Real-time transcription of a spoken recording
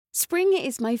Spring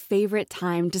is my favorite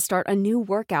time to start a new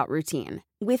workout routine.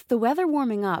 With the weather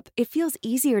warming up, it feels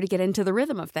easier to get into the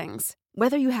rhythm of things.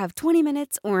 Whether you have 20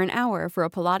 minutes or an hour for a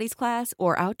Pilates class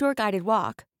or outdoor guided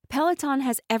walk, Peloton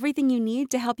has everything you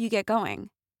need to help you get going.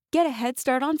 Get a head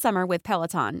start on summer with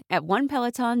Peloton at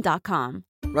onepeloton.com.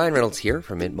 Ryan Reynolds here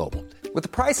from Mint Mobile. With the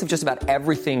price of just about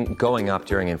everything going up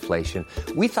during inflation,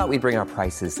 we thought we'd bring our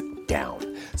prices down.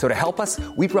 So to help us,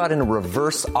 we brought in a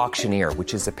reverse auctioneer,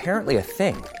 which is apparently a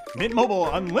thing. Mint Mobile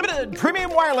Unlimited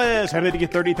Premium Wireless. How to get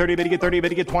 30, 30, bit to get 30, bit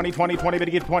to get 20, 20, 20, bit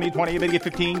to get 20, 20, bit to get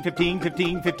 15, 15,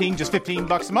 15, 15, just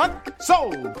 $15 a month?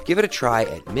 Sold! Give it a try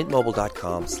at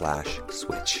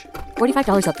mintmobile.com/switch.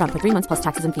 $45 up front for 3 months plus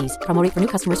taxes and fees. Promo rate for new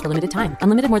customers for limited time.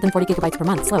 Unlimited more than 40 gigabytes per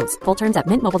month. Slows full terms at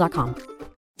mintmobile.com.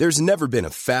 There's never been a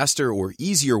faster or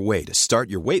easier way to start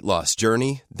your weight loss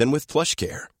journey than with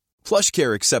PlushCare.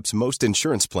 PlushCare accepts most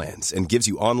insurance plans and gives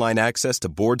you online access to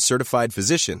board-certified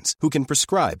physicians who can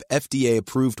prescribe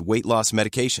FDA-approved weight loss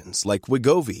medications like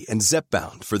Wegovy and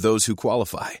Zepbound for those who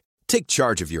qualify. Take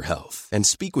charge of your health and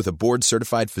speak with a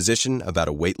board-certified physician about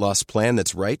a weight loss plan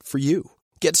that's right for you.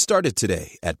 Get started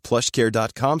today at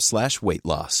plushcare.com/weight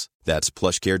loss. That's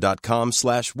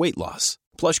plushcare.com/weight loss.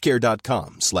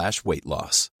 plushcare.com/weight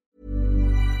loss.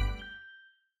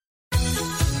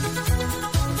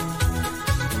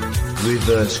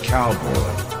 Reverse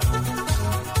Cowboy.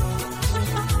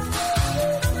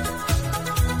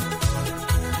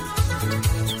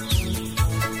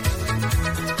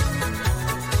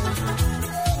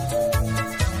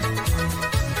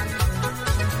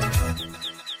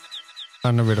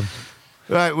 On the rhythm.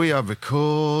 Right, we are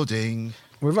recording.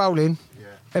 We're rolling. Yeah.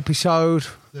 Episode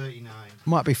 39.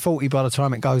 might be 40 by the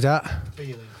time it goes out.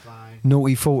 Feeling fine.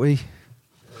 Naughty 40.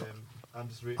 I'm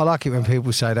just I like it when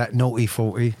people say that, naughty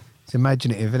 40. It's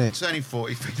imaginative, isn't it? It's only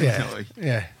 40 feeling naughty.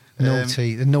 Yeah.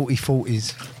 Naughty. The naughty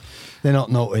 40s. They're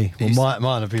not naughty. Well,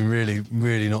 mine have been really,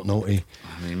 really not naughty.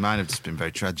 I mean, mine have just been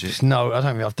very tragic. No, I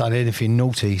don't think I've done anything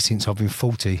naughty since I've been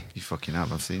 40. You fucking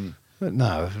have, I've seen you. But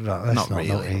no, that's not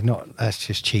really. naughty. That's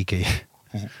just cheeky.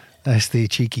 That's the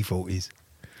cheeky 40s.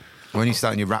 When you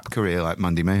starting your rap career like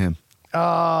Mandy Mayhem?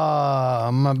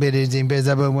 My bit is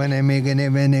invisible when I'm making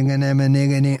it,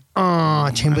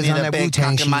 Chambers on that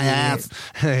Wu-Tang shit. my ass.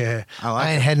 Yeah.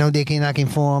 I ain't had no dick in like in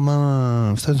 4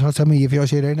 months. So tell me if you're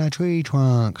shit in a tree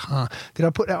trunk. Huh? Did I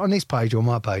put that on this page or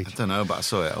my page? I don't know, but I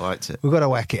saw it. I liked it. We've got to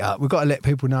whack it up. We've got to let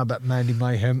people know about Mandy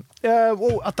Mayhem.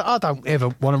 Well, I don't ever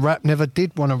want to rap, never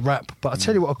did want to rap, but I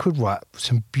tell you what I could rap,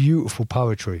 some beautiful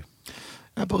poetry.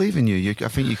 I believe in you. I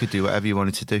think you could do whatever you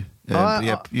wanted to do.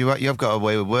 You've got a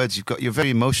way with words. You're very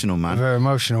emotional, man. Very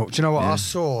emotional. Do you know what I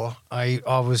saw? I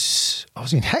was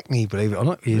in Hackney, believe it or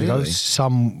not, years ago. Really?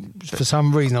 For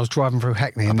some reason, I was driving through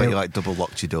Hackney. I bet you like double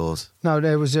locked your doors. No,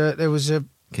 there was a In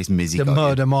case Mizzy the got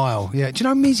murder you. mile. Yeah. Do you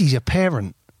know Mizzy's a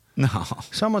parent? No.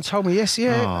 Someone told me yes.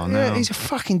 Yeah. Oh, yeah. no. He's a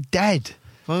fucking dad.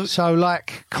 Well, So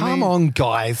come on,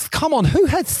 guys. Come on. Who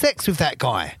had sex with that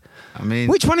guy? I mean,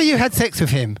 Which one of you had sex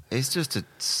with him? it's just a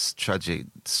tragic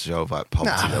show of like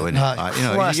poverty, though, isn't it? Like,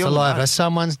 Christ you're alive, mad. as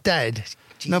someone's dad.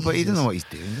 No, but he doesn't know Jesus.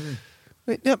 what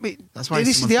he's doing, does he? That's why this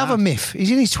is someone's the other dad. myth. He's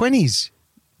in his 20s.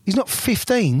 He's not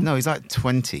 15. No, he's like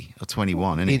 20 or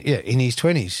 21, isn't he? In his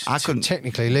 20s. I couldn't-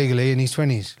 Technically, legally, in his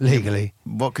 20s. Legally.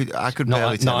 I could Not-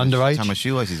 barely not underage? tie my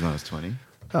shoelaces when I was 20.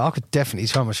 I could definitely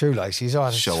tie my shoelaces. I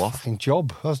had Show a off. fucking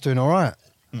job. I was doing all right.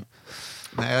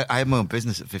 I had my own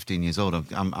business at 15 years old.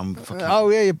 I'm fucking... Oh,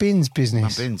 yeah, your bins My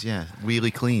business. bins, yeah. Really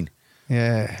clean.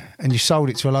 Yeah. And you sold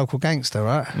it to a local gangster,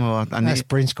 right? Well, That's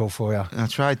Brinscoll for you. I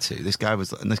tried to. This guy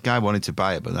wanted to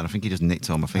buy it, but then I think he just nicked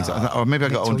all my things. Or maybe I got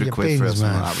nicked all 100 your quid for it or bins,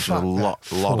 something man. like that, which Fuck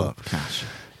was a lot that of cash.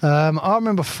 I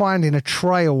remember finding a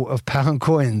trail of pound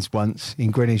coins once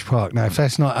in Greenwich Park. Now, if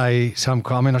that's not I shouldn't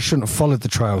have followed the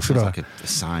trail, should It's I? like a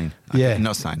sign. Yeah.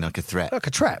 Not a sign, like a threat. Like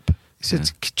a trap.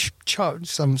 It's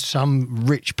some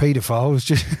rich paedophile has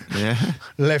just Yeah.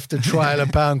 left a trail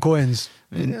of pound coins.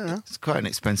 I mean, Yeah. It's quite an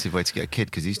expensive way to get a kid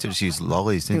because he used to just use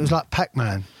lollies, didn't It was he? like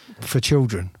Pac-Man for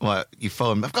children. Like, you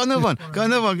follow him, I've got another one, got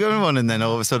another one, and then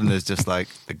all of a sudden there's just like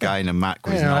a guy in a Mac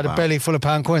with his I knob had a out. belly full of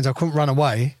pound coins. I couldn't run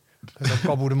away because I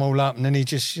gobbled them all up, and then he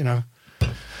just,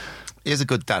 Here's a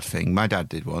good dad thing. My dad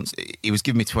did once. He was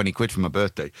giving me 20 quid for my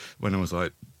birthday when I was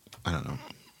like, I don't know,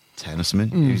 10 or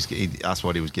something. That's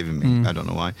what he was giving me. I don't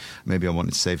know why. Maybe I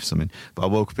wanted to save something. But I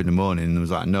woke up in the morning and there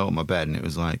was like a note on my bed and it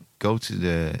was like, go to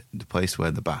the place where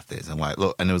the bath is. And like,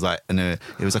 look, and it was like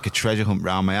a treasure hunt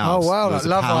round my house. Oh, wow, There like was a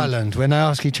Love pound- Island, when they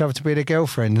ask each other to be their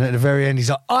girlfriend, and at the very end he's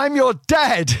like, I'm your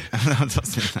dad! No,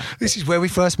 that's it. This is where we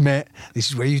first met. This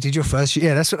is where you did your first...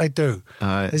 Yeah, that's what they do.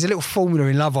 Alright. There's a little formula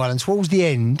in Love Island. Towards the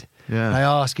end, Yeah. They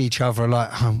ask each other, like,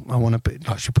 I want to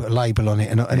like, should put a label on it.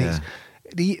 And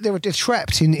they're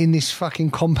trapped in this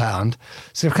fucking compound,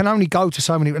 so they can only go to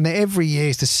so many. And every year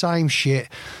it's the same shit.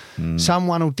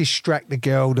 Someone will distract the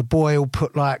girl. The boy will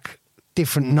put like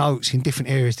different notes in different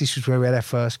areas. This is where we had our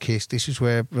first kiss. This is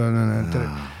where,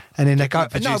 and then they go.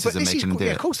 Producers are making them do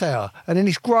it. Of course they are. And then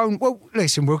it's grown. Well,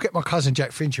 listen, we'll get my cousin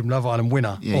Jack Fincham, Love Island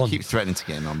winner. Yeah, on. he keeps threatening to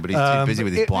get him on, but he's too busy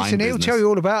with his blind business. He'll tell you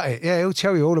all about it. Yeah, he'll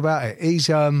tell you all about it. He's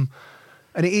and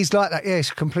it is like that. Yeah,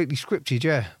 it's completely scripted.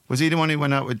 Yeah. Was he the one who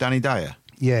went out with Danny Dyer?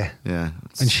 Yeah. Yeah.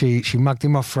 And she mugged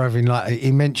him off for having, like,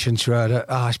 he mentioned to her that,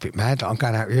 it's a bit mad, I'm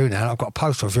going out with you now, I've got a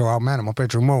poster of your old man on my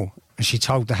bedroom wall. And she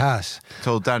told the house.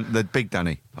 Told the big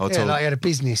Danny? Like he had the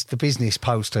business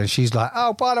poster, and she's like,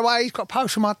 oh, by the way, he's got a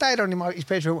poster of my dad on his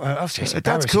bedroom.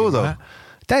 That's cool, though. Right?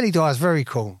 Danny Dyer's very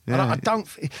cool. Yeah, I don't...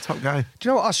 Top guy. Do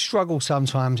you know what I struggle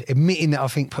sometimes admitting that I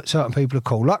think certain people are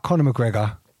cool? Like Conor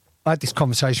McGregor. I had this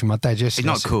conversation with my dad yesterday.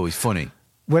 He's not cool, he's funny.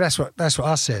 Well, that's what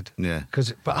I said. Yeah.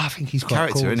 But I think he's quite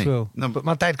Character, cool isn't as he? well. No, but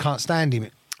my dad can't stand him.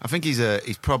 I think he's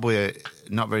probably a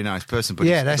not very nice person, but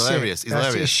he's hilarious. He's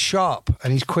hilarious. He's sharp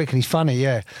and he's quick and he's funny,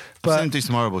 yeah. But I've seen him do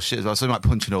some horrible shit as well. So he might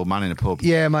punch an old man in a pub.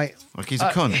 Yeah, mate. Like he's a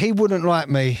cunt. He wouldn't like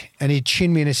me, and he'd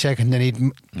chin me in a second,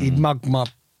 and he'd mug my...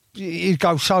 He'd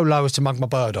go so low as to mug my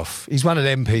bird off. He's one of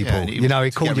them people. Yeah,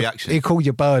 he'd call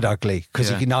your bird ugly because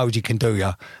he knows he can do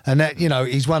you. And that,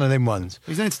 he's one of them ones.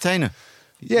 He's an entertainer.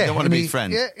 Yeah, you don't want to be his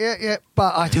friend. Yeah.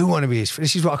 But I do want to be his friend.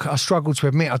 This is what I struggle to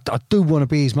admit. I do want to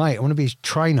be his mate. I want to be his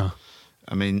trainer.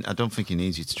 I mean, I don't think he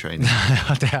needs you to train him.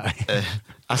 I doubt it.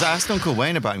 I asked Uncle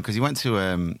Wayne about him because he went to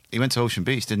Ocean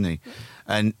Beach, didn't he?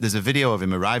 And there's a video of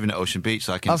him arriving at Ocean Beach.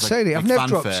 I've seen it. I've never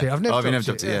dropped it. I've never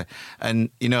dropped it. Yeah. And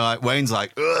like Wayne's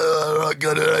like, I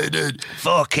got it, dude.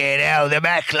 Fucking hell, the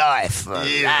Mac life.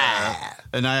 Yeah.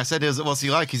 And I said, what's he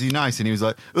like? Is he nice? And he was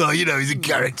like, he's a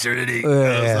character, isn't he? And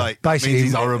I was like, basically,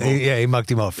 he's horrible. He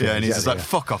mugged him off. Yeah, and he's just like,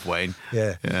 fuck off, Wayne.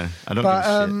 Yeah. I don't give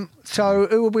a shit. So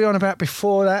who were we on about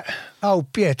before that? Oh,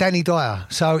 yeah, Danny Dyer.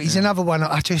 So he's another one.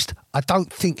 I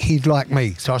don't think he'd like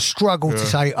me. So I struggle to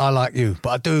say I like you, but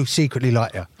I do secretly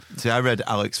like you. See, I read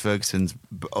Alex Ferguson's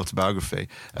autobiography.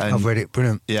 And I've read it,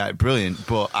 brilliant. Yeah, brilliant.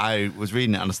 But I was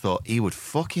reading it and I thought, he would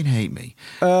fucking hate me.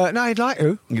 No, he'd like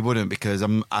you. He wouldn't because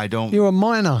I don't... You're a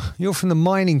miner. You're from the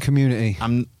mining community.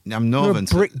 I'm northern.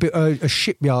 You're a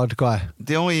shipyard guy.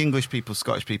 The only English people,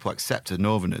 Scottish people accept are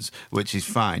northerners, which is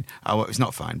fine. It's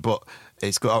not fine, but...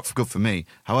 It's good for me.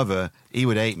 However, he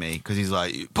would hate me because he's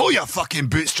like, pull your fucking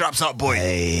bootstraps up, boy.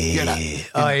 He'd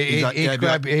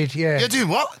grab it, yeah. You're doing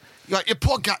what? Like, your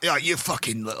podcast, you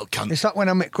fucking little cunt. It's like when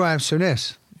I met Graham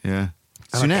Souness. Yeah.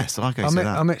 Souness, I like how you say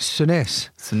that. I met Souness.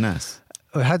 Souness.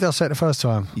 How did I say it the first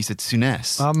time? You said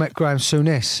Souness. I met Graham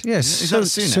Souness. Yes. Is that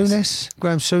Souness?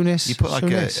 Graham Souness. You put like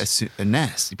a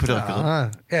nest. You put it like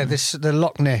a... Yeah, the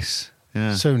Loch Ness.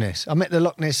 Yeah. Souness. I met the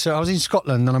Loch Ness. I was in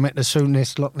Scotland and I met the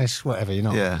Souness, Loch Ness, whatever,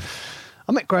 Yeah.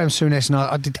 I met Graham Souness and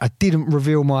I didn't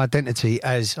reveal my identity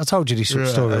as... I told you this sort of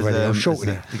story already. I was short with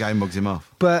it. The guy mugs him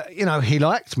off. But, he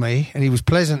liked me and he was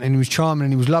pleasant and he was charming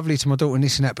and he was lovely to my daughter and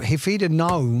this and that. But if he'd have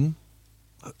known,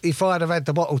 if I'd have had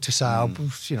the bottle to say,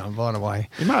 by the way...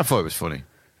 He might have thought it was funny.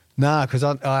 No, because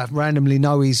I randomly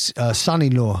know his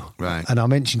son-in-law. Right. And I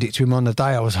mentioned it to him on the day.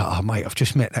 I was like, oh, mate, I've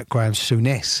just met that Graham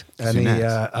Souness.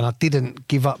 And I didn't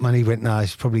give up, man. He went, no,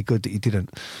 it's probably good that you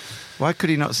didn't. Why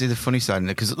could he not see the funny side in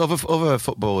it? Because other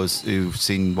footballers who've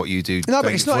seen what you do... No,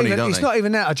 but it's not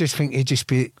even that. I just think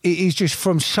he's just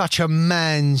from such a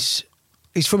man's...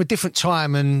 He's from a different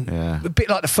time and a bit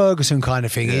like the Ferguson kind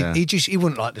of thing. Yeah. He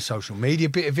wouldn't like the social media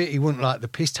bit of it. He wouldn't like the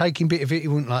piss-taking bit of it. He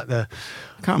wouldn't like the...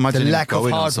 I can't imagine the lack of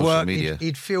hard work. Media.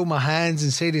 He'd feel my hands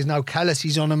and see there's no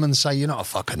calluses on them and say, you're not a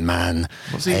fucking man.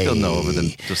 What's he done though other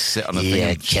than just sit on a thing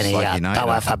and just like United? Don't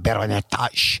have a bit on your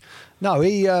touch. No,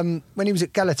 he when he was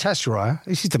at Galatasaray,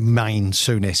 this is the main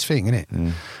Souness thing, isn't it?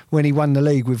 Mm. When he won the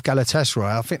league with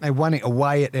Galatasaray, I think they won it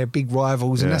away at their big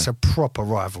rivals, and that's a proper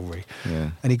rivalry.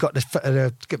 Yeah. And he got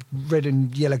the red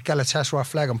and yellow Galatasaray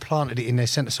flag and planted it in their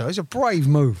centre. So it was a brave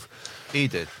move. He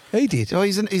did. Oh,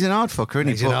 he's an hard fucker, isn't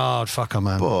he? He's an hard fucker,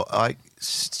 man. But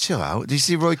chill out. Did you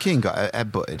see Roy Keane got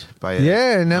headbutted by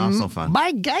an Arsenal fan?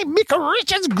 My guy Michael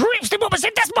Richards grips him up and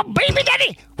said, "That's my baby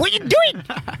daddy. What are you doing?"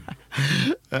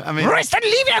 I mean, Rest and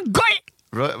leave your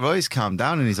guy. Roy's calmed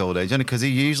down in his old age, because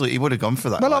he would have gone for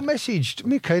that. Well, I messaged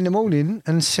Mickey in the morning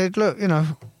and said, look,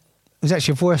 there's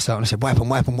actually a voice note, and I said,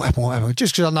 weapon.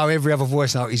 Just because I know every other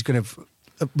voice note he's going to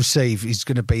receive is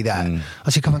going to be that. I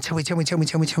said, come on, tell me.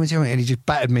 And he just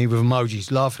battered me with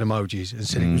emojis, laughing emojis, and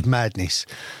said it was madness.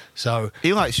 So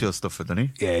he likes your stuff, doesn't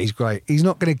he? Yeah, he's great. He's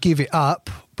not going to give it up,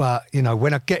 but,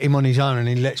 when I get him on his own and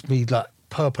he lets me,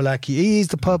 Purple Aki. He is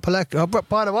the Purple Aki. Oh, but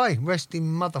by the way, rest in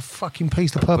motherfucking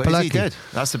peace, the Purple But is Aki. he dead?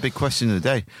 That's the big question of the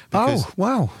day. Oh,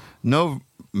 wow. No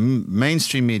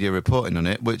mainstream media reporting on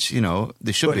it, which, you know,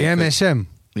 they should But be. the MSM.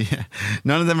 Yeah,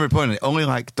 none of them are reporting it. Only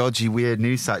like dodgy, weird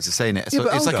news sites are saying it. So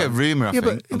but it's hold like a on. rumor. I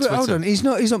think. But hold on, he's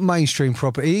not mainstream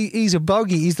property. He's a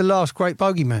bogey. He's the last great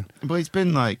bogeyman. But he's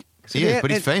been like, So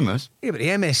but he's famous. Yeah, but the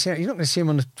MSM, you're not going to see him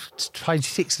on the page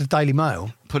 6 of the Daily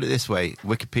Mail. Put it this way: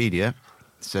 Wikipedia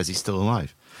says he's still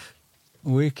alive,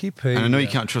 Wikipedia. and I know you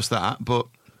can't trust that, but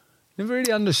Never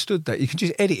really understood that. You can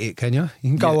just edit it, can you?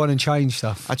 You can go on and change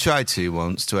stuff. I tried to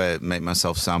once to make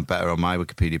myself sound better on my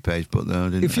Wikipedia page, but no, I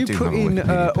didn't. If you I do put have a in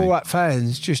Wikipedia page. All Right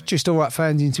Fans, just All Right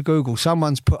Fans into Google,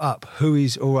 someone's put up who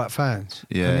is All Right Fans.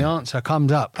 Yeah. And the answer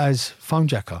comes up as Phone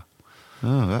Jacker.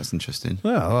 Oh, that's interesting.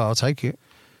 Well, I'll take it.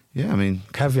 Yeah, I mean,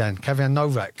 Kavian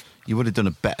Novak. you would have done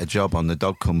a better job on the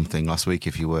dog cum thing last week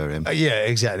if you were him. Yeah,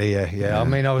 exactly. Yeah. I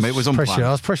mean, I was, It was pressured. unplanned.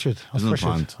 I was pressured. It was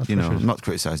unplanned. You know, I'm not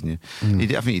criticising you.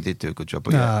 I think you did do a good job.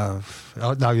 But yeah.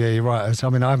 No, yeah, you're right. I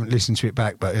mean, I haven't listened to it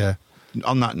back, but yeah.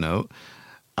 On that note,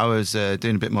 I was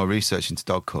doing a bit more research into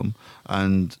dog cum,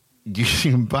 and you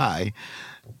can buy,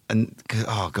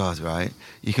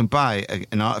 you can buy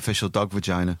an artificial dog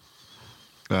vagina,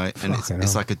 right? And Fucking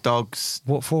it's hell. like a dog's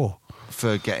What for?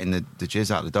 for getting the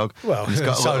jizz out of the dog. Well, And it's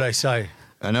got a so little- they say.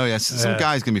 I know, yes. Some Yeah.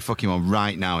 guy's going to be fucking one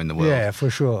right now in the world. Yeah, for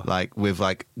sure. Like, with,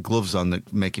 like, gloves on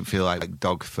that make it feel like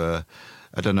dog fur.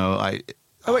 I don't know, like...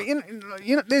 Oh, wait,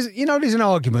 there's an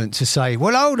argument to say,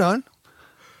 well, hold on.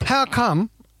 How come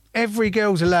every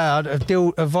girl's allowed a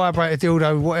vibrator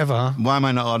dildo, whatever? Why am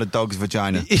I not on a dog's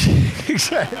vagina?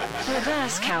 Exactly.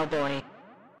 Reverse cowboy.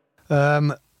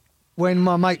 When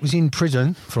my mate was in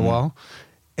prison for a while,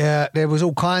 there was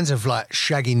all kinds of like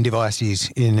shagging devices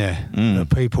in there that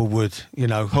people would,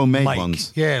 Homemade make.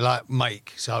 ones. Yeah, like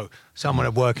make. So someone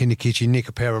would work in the kitchen, nick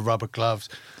a pair of rubber gloves.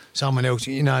 Someone else,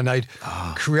 and they'd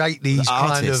create these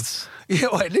kind artists. of. Yeah,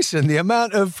 wait, listen, the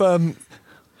amount of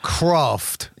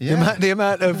craft, Yeah. the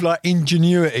amount of like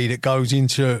ingenuity that goes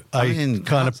into a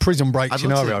kind of prison break I'd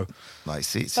love scenario. to, like,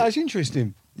 see, That's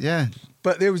interesting. yeah.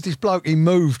 But there was this bloke, he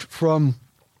moved from,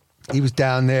 he was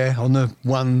down there on the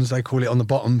ones, they call it on the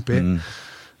bottom bit.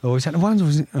 Or was that the ones? Or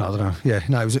was it? I don't know. Yeah,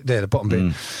 no, it was there, the bottom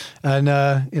bit. And,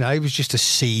 he was just a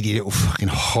seedy little fucking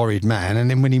horrid man. And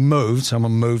then when he moved,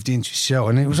 someone moved into his cell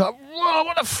and it was like, whoa,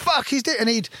 what the fuck is this? And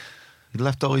He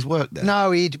left all his work there.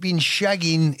 no, he'd been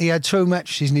shagging, he had two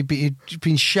mattresses and he'd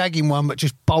been shagging one but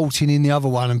just bolting in the other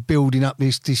one and building up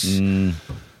this,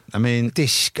 I mean,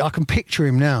 I can picture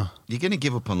him now. you're going to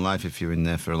give up on life if you're in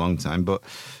there for a long time, but...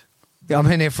 I'm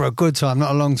in here for a good time,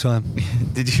 not a long time.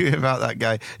 Did you hear about that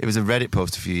guy? It was a Reddit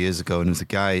post a few years ago, and it was a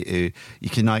guy who you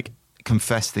can like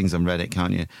confess things on Reddit,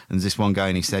 can't you? And there's this one guy,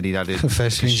 and he said he'd had a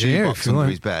Confess things here shoebox if you under want.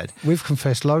 his bed. We've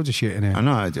confessed loads of shit in here. I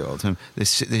know, I do it all the time.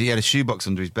 He had a shoebox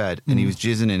under his bed, and he was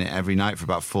jizzing in it every night for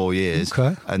about 4 years.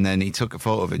 Okay. And then he took a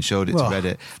photo of it and showed it Well, to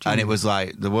Reddit, and it was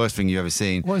like the worst thing you've ever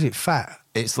seen. What is it, fat?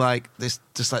 It's like this,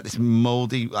 just like this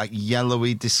mouldy, like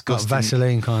yellowy, Like disgusting.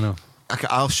 Vaseline kind of.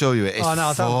 I'll show you it. It's Oh, no,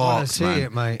 I don't wanna fucked, see man.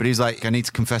 it, mate. But he's like, I need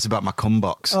to confess about my cum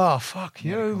box. Oh, fuck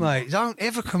you, mate. Don't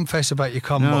ever confess about your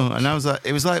cum No, box. and I was like,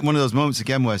 it was like one of those moments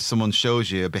again where someone shows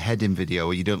you a beheading video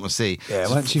where you don't want to see. Yeah,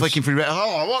 Just once you've- flicking through.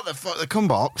 Oh, what the fuck? The cum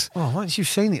box. Oh, once you've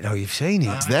seen it, though, you've seen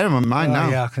it. It's there in my mind now.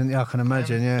 Yeah, I can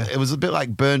imagine, yeah. It was a bit like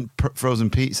burnt frozen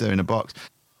pizza in a box.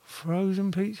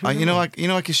 Frozen pizza?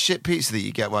 Like a shit pizza that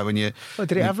you get when you. Oh,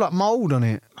 did it have, like, mould on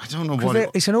it? I don't know 'Cause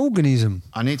what. it's an organism.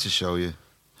 I need to show you.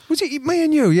 Was it me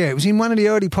and you? Yeah, it was in one of the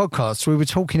early podcasts. We were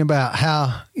talking about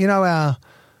how,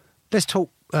 let's talk,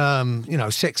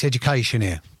 sex education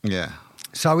here. Yeah.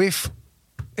 So if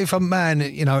a man,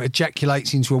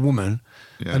 ejaculates into a woman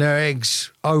Yeah. and her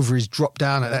eggs, ovaries drop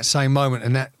down at that same moment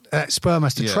and that sperm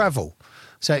has to Yeah. travel,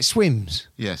 so it swims.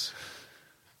 Yes.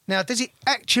 Now, does it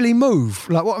actually move?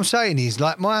 Like what I'm saying is,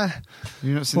 like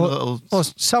You've not seen the little.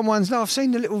 I've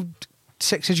seen the little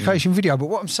sex education video, but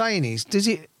what I'm saying is,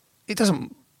 it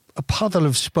doesn't, a puddle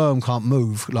of sperm can't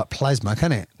move like plasma,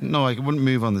 can it? No, it wouldn't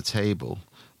move on the table.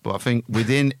 But I think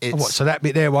within its. Oh, what, so that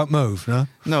bit there won't move, no?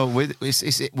 No,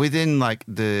 it's within like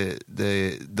the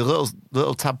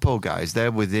little tadpole guys. They're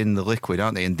within the liquid,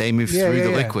 aren't they? And they move through the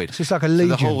liquid. So it's like a So legion.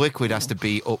 the whole liquid has to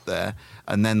be up there,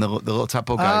 and then the little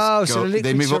tadpole Oh, guys. so the liquid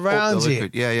they move up the surrounds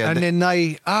liquid. it. Yeah, yeah. And then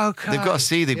okay. They've got to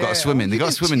see. They've got to Yeah. swim in. They've got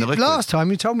to swim in the liquid. Last time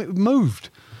you told me it moved.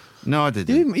 No, I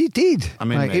didn't. You did. I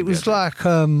mean, mate. maybe It was I like,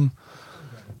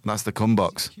 That's the cum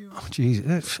box. oh, geez,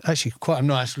 that's actually quite a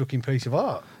nice looking piece of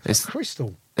art. It's It's- like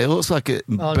crystal. It looks like a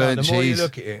no, burnt the more you cheese.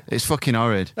 look at it. It's fucking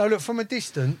horrid. Now, look, from a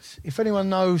distance, if anyone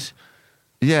knows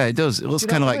Yeah, it does. It looks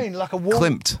Do you know kind of what I like, mean? Like a wall.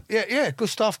 Klimt. Yeah,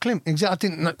 Gustav Klimt. Exactly.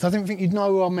 I didn't think you'd know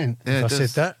who I meant if I said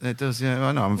that. It does, yeah.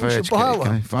 I know, I'm very What's your educated.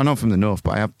 bio? Guy. I know I'm from the north,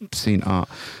 but I have seen art.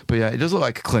 But yeah, it does look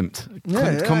like a Klimt.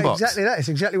 Klimt Kumbox. Exactly that. It's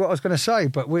exactly what I was going to say.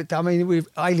 But we've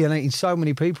alienated so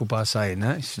many people by saying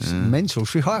that. It's just mental.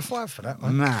 Should we high five for that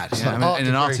one? Mad. It's Yeah, like I mean, art in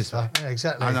an degree artist. stuff. Yeah,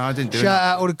 exactly. I know, I didn't do Shout it.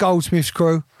 out all the Goldsmiths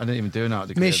crew. I didn't even do an art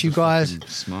degree. Miss I'm you just guys. fucking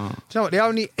Smart. Do you know what? The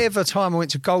only ever time I went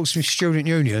to Goldsmith Student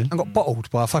Union and got bottled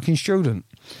by a fucking student.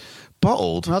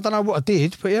 Bottled? And I don't know what I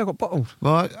did, but yeah, I got bottled.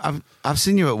 Well, I've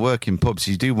seen you at work in pubs.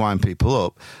 You do wind people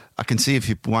up. I can see if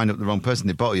you wind up the wrong person,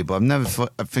 they bottle you. But I've never.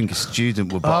 I think a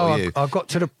student will bottle you. I got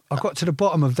to the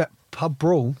bottom of that pub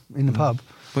brawl in the pub.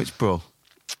 Which brawl?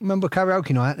 Remember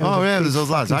karaoke night? There was Oh a yeah, big there's those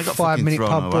lads. I got 5 fucking minute thrown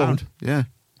pub brawl. around. Yeah.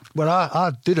 Well,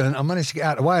 I didn't. I managed to get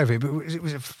out of the way of it, but it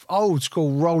was an old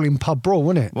school rolling pub brawl,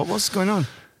 wasn't it? What's going on?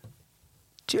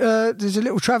 There's a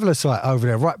little traveller site over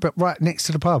there, right next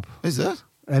to the pub. Is there?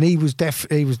 And he was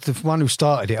He was the one who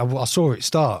started it. I saw it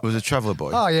start. It was a traveller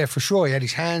boy. Oh yeah, for sure. He had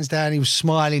his hands down. He was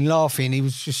smiling, laughing. He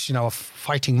was just, a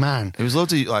fighting man. There was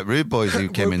loads of like rude boys who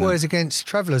came Rude in. boys against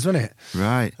travellers, wasn't it?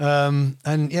 Right.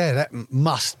 And yeah, that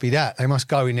must be that. They must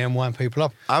go in there and wind people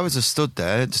up. I was just stood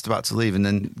there, just about to leave, and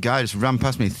then guy just ran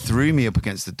past me, threw me up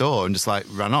against the door, and just like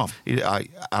ran off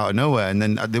out of nowhere. And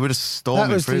then they were just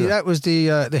storming through. That was the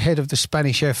head of the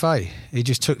Spanish FA. He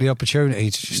just took the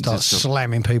opportunity to just start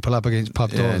slamming people up against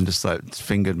pub doors. And just like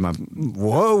fingered my.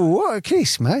 Whoa, what a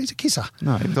kiss, mate! He's a kisser.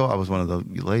 No, he thought I was one of the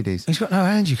ladies. He's got no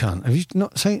hands, you can't. Have you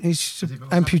not seen? He's an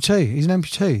amputee. He's an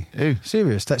amputee. Who?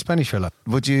 Serious? That Spanish fella.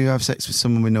 Would you have sex with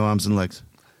someone with no arms and legs?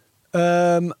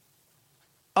 I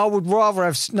would rather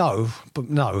have but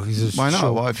no. Why not?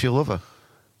 Short. What if you love her?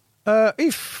 I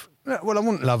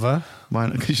wouldn't love her. Why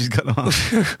not? Because she's got no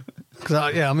arms.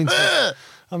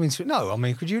 I'm into. No, I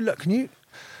mean, could you look? Can you?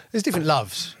 There's different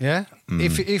loves, yeah.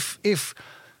 If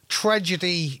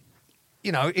tragedy,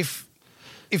 if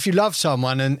you love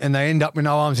someone and they end up with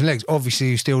no arms and legs,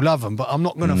 obviously you still love them. But I'm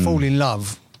not going to fall in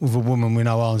love with a woman with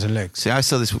no arms and legs. See, I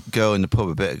saw this girl in the pub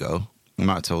a bit ago. I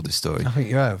might have told this story. I think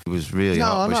you have. It was really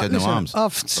hot, but she had no arms. I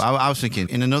was thinking,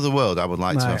 in another world, I would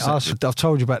like to have sex with. I've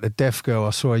told you about the deaf girl I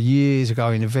saw her years ago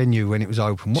in a venue when it was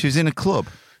open. She was in a club.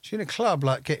 She was in a club,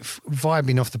 like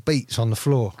vibing off the beats on the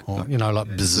floor, or like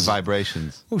the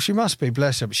vibrations. Well, she must be,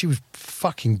 bless her, but she was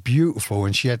fucking beautiful,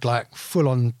 and she had like full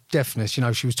on deafness. She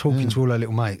was talking to all her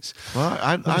little mates. Well,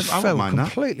 I felt wouldn't mind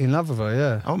that. Completely in love with her.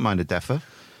 Yeah, I wouldn't mind a deafer.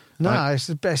 No, it's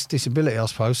the best disability, I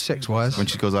suppose, sex-wise. When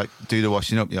she goes like, do the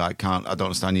washing up, you're like, I don't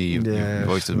understand you. Your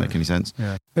voice doesn't make any sense.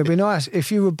 Yeah. It'd be nice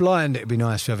if you were blind. It'd be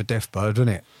nice to have a deaf bird,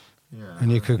 wouldn't it? Yeah.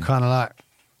 And you could kind of like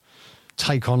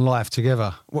take on life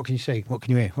together. What can you see? What can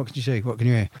you hear? What can you see? What can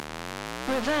you hear?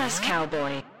 Reverse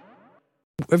cowboy.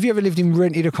 Have you ever lived in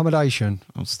rented accommodation?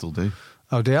 I still do.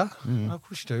 Oh, do you? Oh, of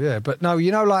course you do, yeah. But no,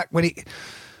 like when it...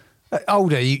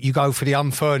 older, you go for the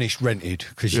unfurnished rented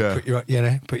because but like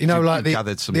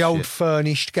the old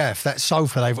furnished gaff, that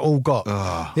sofa they've all got,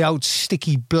 the old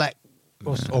sticky black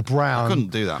or brown. I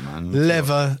couldn't do that, man.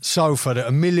 Leather sofa that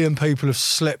 1 million people have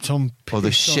slept on. Or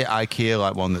the shit IKEA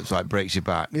like one that's like breaks your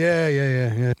back. Yeah.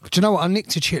 Do you know what? I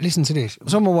nicked a chair. Listen to this. I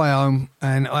was on my way home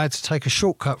and I had to take a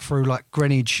shortcut through like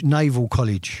Greenwich Naval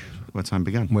College. Where time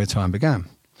began.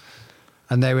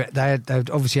 And they had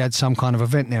obviously had some kind of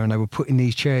event there, and they were putting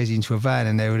these chairs into a van,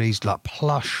 and there were these like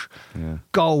plush,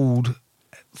 gold,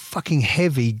 fucking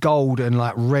heavy gold and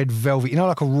like red velvet,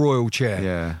 like a royal chair.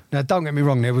 Yeah. Now, don't get me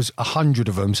wrong, there was 100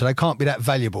 of them, so they can't be that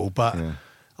valuable. But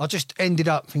I just ended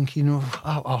up thinking, you've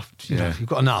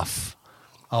got enough.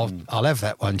 I'll have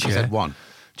that one chair. I said one.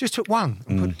 Just took one,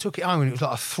 and took it home, and it was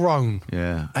like a throne.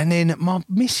 Yeah. And then my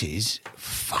missus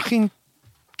fucking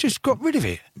just got rid of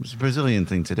it. It was a Brazilian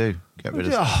thing to do. Get rid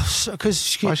of it.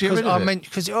 Because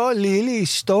Lily,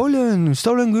 stolen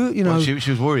good, Well, she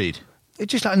was worried.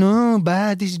 It's just like, no,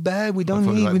 bad, this is bad, we don't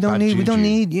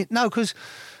need. No, because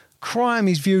crime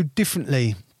is viewed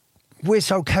differently. We're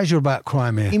so casual about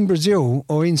crime here. In Brazil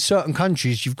or in certain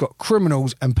countries, you've got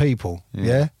criminals and people,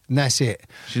 yeah? And that's it.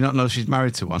 She not know she's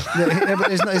married to one. But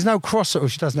there's no crossover,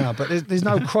 she does now, but there's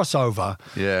no crossover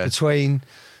between...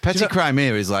 Petty crime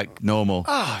here is like normal.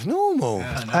 Normal.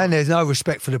 Yeah, and there's no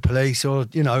respect for the police, or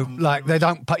like you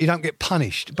don't get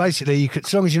punished. Basically,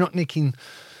 as long as you're not nicking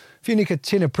If you nick a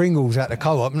tin of Pringles out the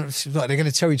co-op, it's like they're going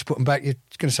to tell you to put them back, you're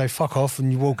going to say fuck off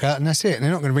and you walk out and that's it. And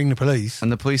they're not going to ring the police.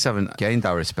 And the police haven't gained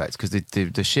our respect because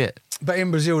they're shit. But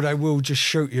in Brazil, they will just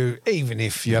shoot you even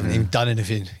if you haven't even done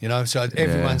anything, you know? So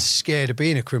everyone's scared of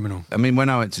being a criminal. I mean, when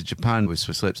I went to Japan with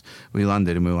Swiss Lips, we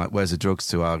landed and we were like, where's the drugs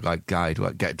to our guide?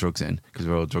 Like, get drugs in because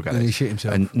we're all drug addicts. And he shit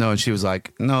himself. And she was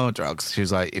like, no drugs. She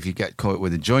was like, if you get caught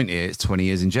with a joint here, it's 20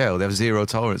 years in jail. They have zero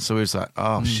tolerance. So we was like,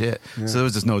 oh, shit. Yeah. So there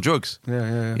was just no drugs.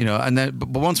 Yeah. You know, and then, but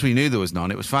once we knew there was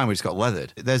none, it was fine. We just got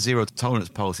leathered. Their zero tolerance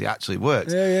policy actually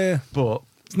works. Yeah. But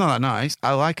it's not that nice.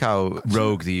 I like how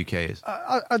rogue the UK is.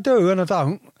 I do and I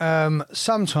don't.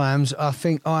 Sometimes I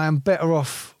think I am better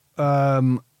off,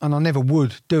 and I never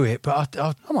would do it, but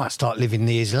I might start living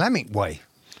the Islamic way.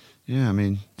 Yeah, I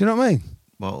mean... Do you know what I mean?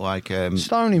 Well, like...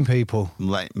 stoning people.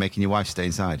 Making your wife stay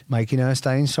inside. Making her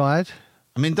stay inside.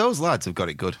 I mean, those lads have got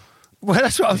it good. Well,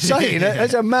 that's what I'm saying.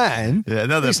 As a man, yeah,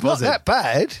 no, it's not that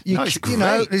bad. It's great. You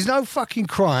know, there's no fucking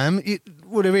crime.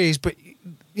 Well, there is, but...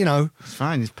 You know. It's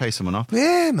fine, just pay someone off.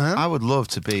 Yeah, man. I would love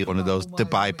to be one of those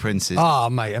Dubai princes. Oh,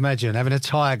 mate, imagine having a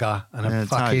tiger and a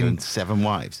fucking... tiger and 7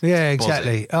 wives. Yeah,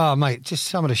 exactly. Oh, mate, just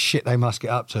some of the shit they must get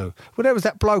up to. Well, there was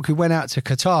that bloke who went out to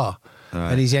Qatar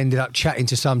and he's ended up chatting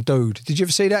to some dude. Did you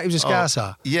ever see that? He was a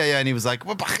Scouser. Yeah, and he was like,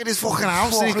 we're back in his fucking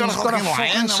house and he's got a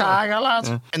fucking tiger, lad.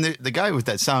 Yeah. And the guy was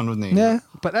dead sound, wasn't he? Yeah,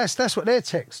 but that's what their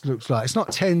text looks like. It's not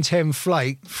 10-10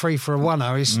 flake, 3 for a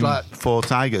 $1. It's like... 4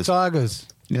 tigers. Tigers.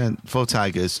 Yeah, 4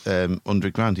 tigers,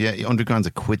 100 grand. Yeah, 100 grand's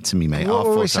a quid to me, mate. What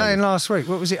were we saying last week?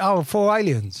 What was it? Oh, 4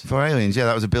 aliens. 4 aliens, yeah,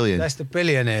 that was $1 billion. That's the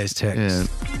billionaires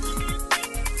text.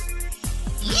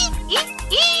 Yeah.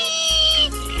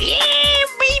 Yeah,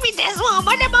 baby, that's what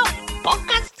I'm about.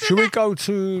 Podcast. Should we go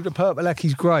to the Purple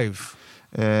Lackey's grave?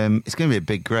 It's going to be a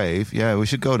big grave. Yeah, we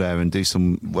should go there and do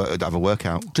have a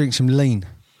workout. Drink some lean.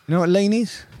 You know what lean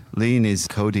is? Lean is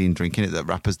codeine drinking it that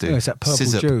rappers do. Yeah, it's that purple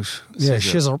juice. Yeah,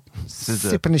 shizzle.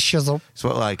 Sipping a shizzle. It's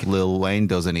what like Lil Wayne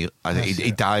does, and he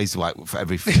dies like for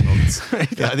every few months.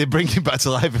 Yeah, they bring him back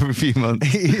to life every few months.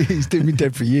 He's been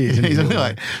dead for years. He's only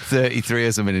like 33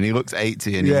 or something, and he looks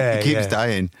 80, and he keeps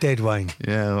dying. Dead Wayne.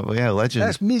 Yeah, well, yeah, legend.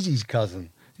 That's Mizzy's cousin.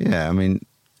 Yeah, I mean,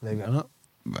 believe it or not,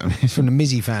 he's from the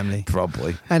Mizzy family,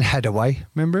 probably. And Hadaway,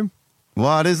 remember him?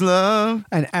 What is love?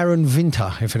 And Aaron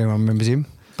Vinter, if anyone remembers him.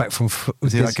 Back from...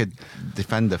 Was he like a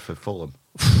defender for Fulham?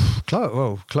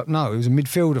 No, he was a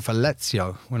midfielder for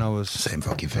Lazio when I was... Same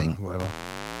fucking thing. Whatever.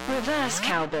 Reverse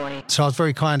Cowboy. So I was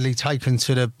very kindly taken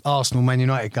to the Arsenal-Man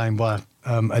United game by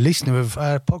a listener of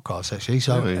our podcast, actually.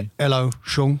 So, really? Hello,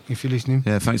 Sean, if you're listening.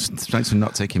 Yeah, thanks for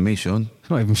not taking me, Sean. It's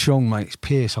not even Sean, mate. It's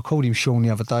Pierce. I called him Sean the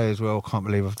other day as well. I can't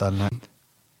believe I've done that.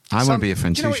 I want to be a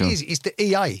friend too, Sean. Do you know what it is? It's the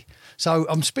EA. So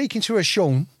I'm speaking to a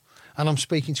Sean... and I'm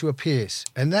speaking to a Pierce,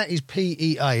 and that is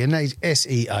PEA, and that is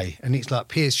SEA, and it's like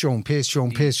Pierce Sean. Piers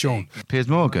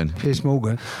Morgan.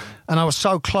 And I was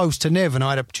so close to Nev, and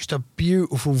I had just a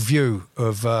beautiful view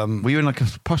of... Were you in like a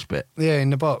posh bit? Yeah,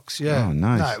 in the box, yeah. Oh,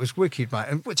 nice. No, it was wicked, mate.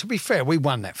 And to be fair, we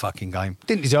won that fucking game.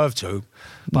 Didn't deserve to.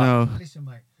 But no. Listen,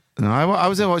 mate. No, I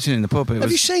was there watching it in the pub.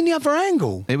 Have you seen the other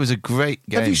angle? It was a great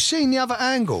game. Have you seen the other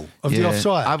angle of the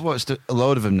offside? I've watched a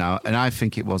load of them now, and I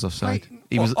think it was offside. Mate,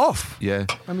 he was off? Yeah.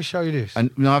 Let me show you this. And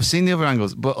no, I've seen the other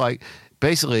angles, but like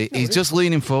basically he's just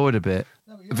leaning forward a bit.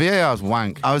 VAR's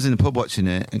wank. I was in the pub watching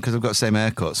it, and because I've got the same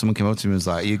haircut, someone came up to me and was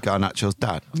like, "Are you Garnacho's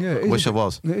dad?" Yeah, I wish I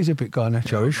was. It is a bit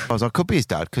Garnacho-ish. I could be his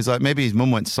dad, because like maybe his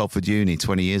mum went to Salford Uni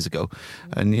 20 years ago,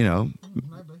 and you know,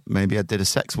 maybe I did a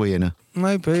sex wee in her.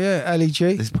 Maybe, yeah, Ali G.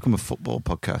 This has become a football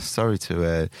podcast. Sorry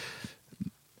to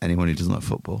anyone who doesn't like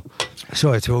football.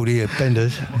 Sorry to all the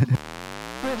benders.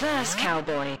 Reverse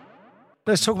Cowboy.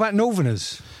 Let's talk about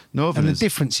Northerners. And the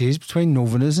differences between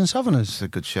Northerners and Southerners. That's a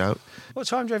good shout. What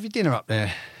time do you have your dinner up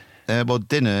there? Well,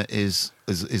 dinner is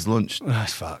lunch.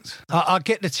 That's fucked. I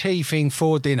get the tea thing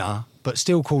for dinner, but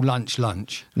still call lunch.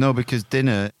 No, because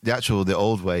dinner, the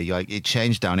old way, like it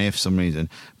changed down here for some reason.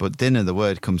 But dinner, the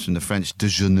word comes from the French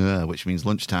déjeuner, which means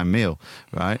lunchtime meal,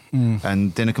 right?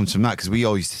 And dinner comes from that because we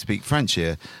all used to speak French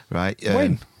here, right?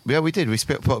 When? Yeah, we did. We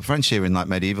spoke French here in like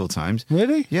medieval times.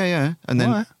 Really? Yeah. And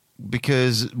then Why?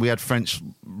 because we had French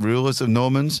rulers of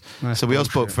Normans, so we all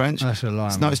spoke French. That's a lie.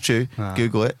 It's not as true. No.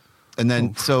 Google it. And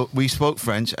then, so we spoke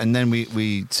French, and then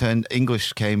we turned,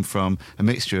 English came from a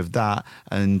mixture of that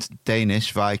and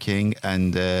Danish, Viking,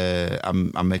 and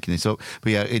I'm making this up.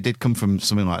 But yeah, it did come from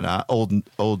something like that,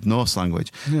 Old Norse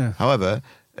language. Yeah. However,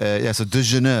 so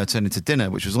déjeuner turned into dinner,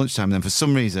 which was lunchtime. And then for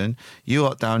some reason, you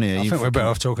lot down here... I think we're better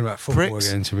off talking about football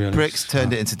again, to be honest. Pricks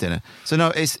turned it into dinner. So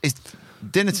no, it's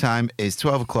dinner time is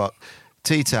 12 o'clock,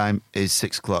 tea time is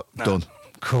 6 o'clock, done.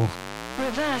 Cool.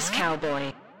 Reverse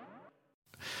Cowboy.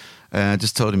 I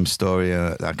just told him a story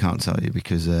that I can't tell you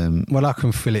because... well, I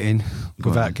can fill it in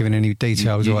without giving any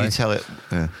details away. You tell it.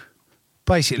 Yeah.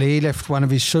 Basically, he left one of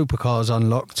his supercars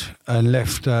unlocked and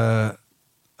left an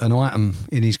item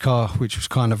in his car which was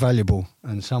kind of valuable,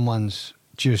 and someone's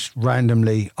just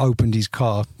randomly opened his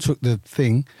car, took the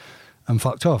thing and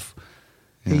fucked off.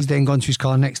 Yeah. He's then gone to his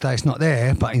car next day, it's not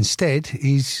there, but instead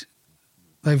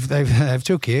they've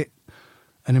took it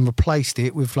and then replaced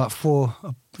it with like 4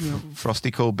 frosty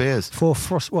cold beers. 4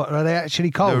 frost. What are they actually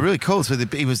cold? They're really cold. So he'd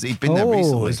been there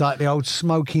recently. It's like the old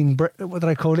smoking. What do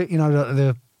they call it? You know,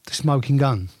 the smoking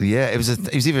gun. Yeah, it was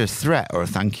either a threat or a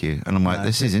thank you, and I'm like,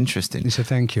 this is interesting. It's a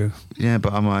thank you. Yeah,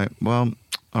 but I'm like, well,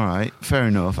 all right, fair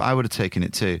enough. I would have taken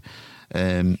it too, but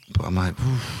I'm like,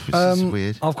 this is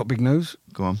weird. I've got big news.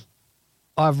 Go on.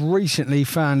 I've recently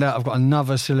found out I've got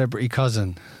another celebrity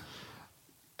cousin.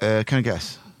 Can I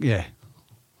guess? Yeah.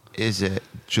 Is it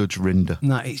Judge Rinder?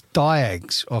 No, it's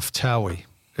Diags off Towie.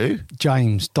 Who?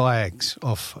 James Diags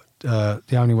off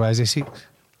The Only Way Is Essex.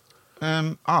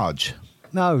 Arge.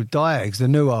 No, Diags, the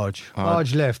new Arge.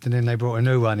 Arge left, and then they brought a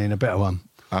new one in, a better one.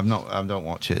 I don't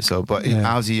watch it. So, but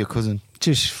how's he your cousin?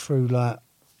 Just through like.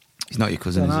 He's not your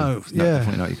cousin, is he? No,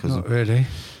 definitely not your cousin. Not really.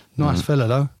 Nice fella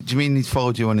though. Do you mean he's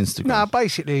followed you on Instagram? No,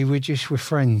 basically we're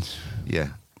friends. Yeah,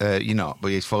 you're not, but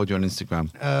he's followed you on Instagram.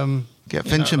 Get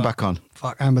Fincham back on.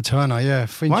 Fuck Amber Turner, yeah.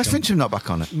 Fincham. Why is Fincham not back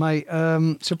on it? Mate,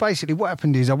 so basically what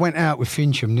happened is I went out with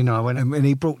Fincham, didn't I? And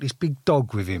he brought this big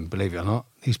dog with him, believe it or not.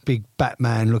 This big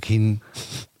Batman looking...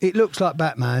 It looks like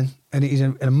Batman, and it is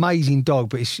an amazing dog,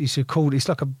 but it's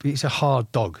a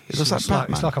hard dog. It looks like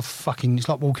Batman. It's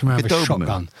like walking around with a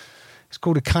shotgun. It's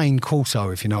called a Cane Corso,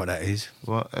 if you know what that is.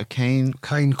 What, a cane?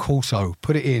 Cane Corso.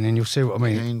 Put it in and you'll see what I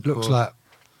mean. It looks like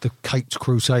the Capes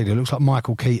Crusader. It looks like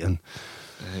Michael Keaton.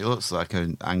 It looks like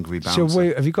an angry bouncer.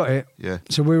 So have you got it? Yeah.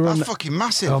 So we were That's fucking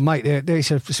massive. Oh, mate,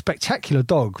 it's a spectacular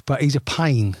dog, but he's a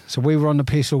pain. So we were on the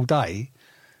piss all day,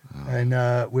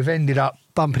 and we've ended up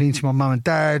bumping into my mum and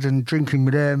dad and drinking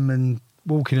with them and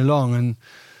walking along. And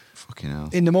fucking hell.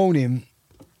 In the morning,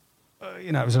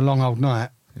 it was a long old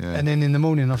night. Yeah. And then in the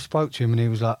morning I spoke to him and he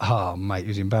was like, oh, mate, it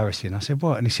was embarrassing. I said,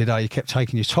 what? And he said, oh, you kept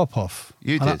taking your top off.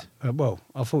 You did?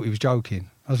 I thought he was joking.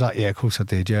 I was like, yeah, of course I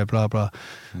did, yeah, blah, blah.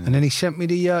 Yeah. And then he sent me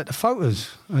the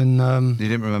photos. And you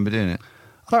didn't remember doing it?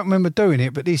 I don't remember doing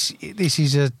it, but this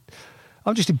is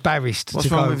I'm just embarrassed.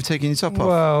 What's wrong with taking your top off?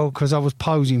 Well, because I was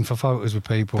posing for photos with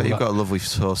people. But you've got a lovely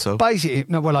torso. Basically,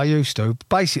 I used to.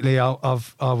 Basically, I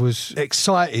was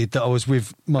excited that I was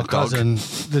with my cousin,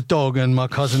 the dog, and my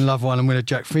cousin loved one, and with a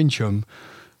Jack Fincham.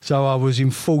 So I was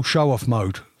in full show-off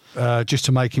mode, just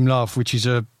to make him laugh, which is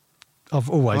I've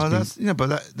always been. That's,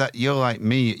 but that you're like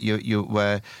me. You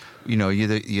where. You're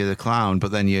the clown, but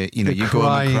then you go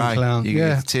on and cry. Clown. You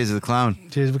get tears of the clown.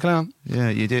 Tears of the clown. Yeah,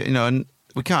 you do. And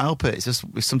we can't help it.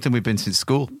 It's something we've been since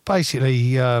school.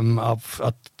 Basically, I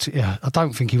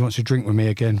don't think he wants to drink with me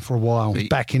again for a while.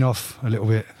 Backing off a little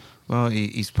bit. Well,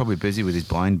 he's probably busy with his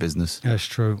blind business. That's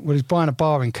true. Well, he's buying a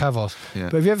bar in Cavos. Yeah.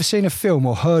 But have you ever seen a film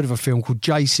or heard of a film called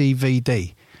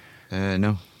JCVD?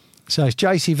 No. So it's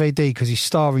JCVD because he's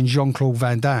starring Jean-Claude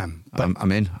Van Damme. But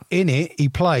I'm in. In it, he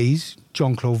plays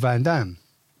Jean-Claude Van Damme.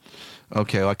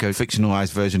 Okay, like a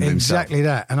fictionalised version of himself. Exactly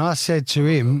that. And I said to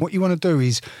him, what you want to do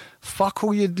is fuck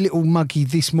all your little muggy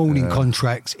this morning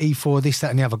contracts, E4, this,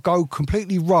 that and the other. Go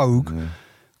completely rogue. Yeah.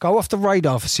 Go off the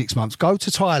radar for 6 months. Go to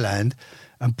Thailand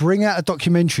and bring out a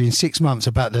documentary in 6 months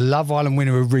about the Love Island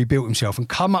winner who rebuilt himself and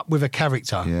come up with a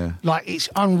character. Yeah. Like, it's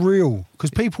unreal. Because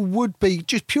people would be,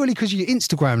 just purely because of your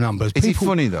Instagram numbers. Is he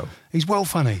funny, though? He's well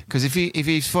funny. Because if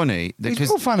he's funny... He's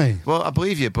well funny. Well, I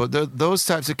believe you, but those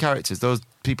types of characters, those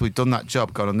people who've done that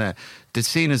job, got on there, they're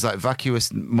seen as like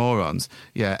vacuous morons.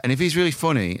 Yeah, and if he's really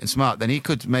funny and smart, then he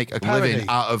could make a living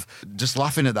out of just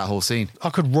laughing at that whole scene. I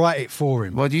could write it for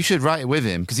him. Well, you should write it with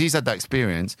him, because he's had that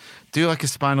experience. Do like a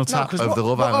Spinal Tap of the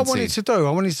Love Island scene. I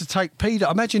wanted to take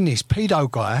pedo. Imagine this pedo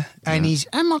guy and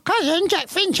my cousin Jack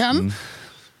Fincham,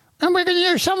 and we're going to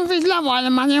use some of his Love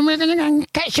Island money, and we're going to go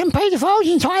and catch some paedophiles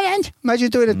in Thailand. Imagine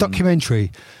doing a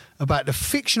documentary about the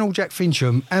fictional Jack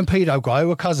Fincham and pedo guy who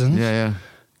are cousins. Yeah.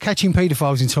 Catching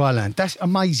paedophiles in Thailand. That's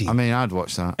amazing. I mean, I'd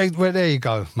watch that. Well, there you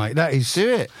go, mate. That is. Do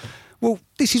it. Well,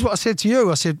 this is what I said to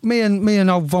you. I said, me and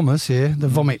old Vomus here, the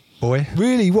Vomit boy.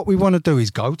 Really, what we want to do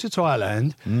is go to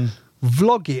Thailand,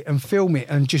 vlog it and film it,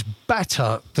 and just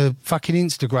batter the fucking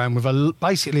Instagram with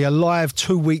basically a live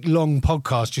 2-week long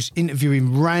podcast, just interviewing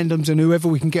randoms and whoever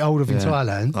we can get hold of in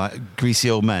Thailand, like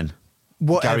greasy old men.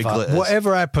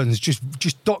 Whatever happens,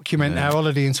 just document our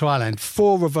holiday in Thailand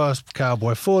for Reverse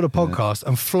Cowboy, for the podcast,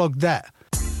 and flog that.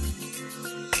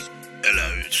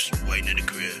 Hello, it's Wayne in the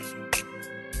career.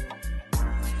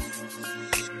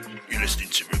 You're listening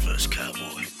to Reverse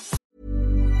Cowboy.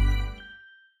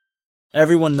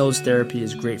 Everyone knows therapy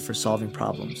is great for solving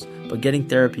problems, but getting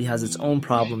therapy has its own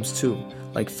problems too,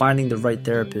 like finding the right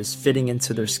therapist, fitting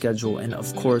into their schedule, and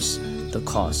of course, the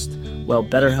cost. Well,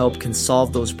 BetterHelp can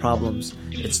solve those problems.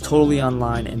 It's totally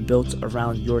online and built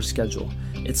around your schedule.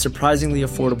 It's surprisingly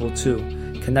affordable too.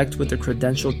 Connect with a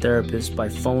credentialed therapist by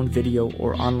phone, video,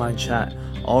 or online chat,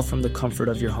 all from the comfort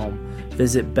of your home.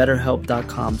 Visit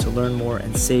BetterHelp.com to learn more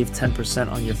and save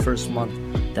 10% on your first month.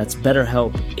 That's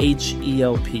BetterHelp,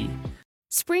 H-E-L-P.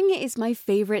 Spring is my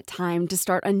favorite time to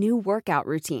start a new workout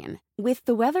routine. With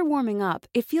the weather warming up,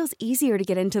 it feels easier to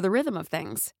get into the rhythm of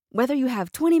things. Whether you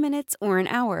have 20 minutes or an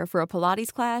hour for a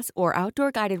Pilates class or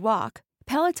outdoor guided walk,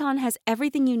 Peloton has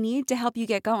everything you need to help you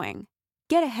get going.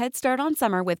 Get a head start on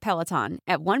summer with Peloton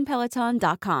at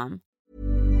onepeloton.com.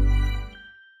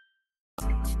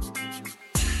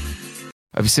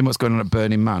 Have you seen what's going on at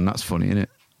Burning Man? That's funny, isn't it?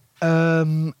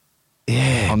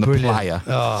 Yeah. On the brilliant. playa.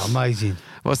 Oh, amazing.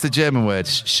 What's the German word?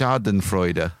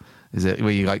 Schadenfreude. Is it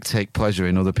where you like take pleasure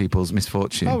in other people's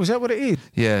misfortune? Oh, is that what it is?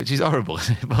 Yeah, which is horrible.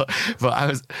 but I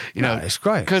was, it's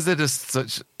great because they're just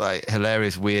such like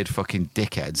hilarious, weird fucking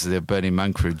dickheads. The Burning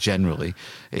Man crew generally.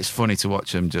 It's funny to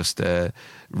watch them just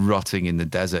rotting in the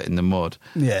desert in the mud.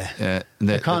 Yeah,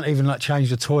 they can't even like change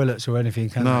the toilets or anything.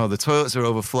 Can no, the toilets are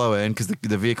overflowing because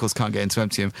the vehicles can't get into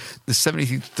empty them. There's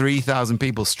 73,000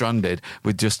 people stranded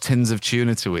with just tins of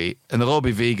tuna to eat, and they'll all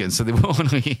be vegan, so they won't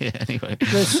want to eat it anyway.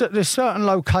 There's certain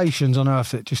locations on Earth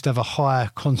that just have a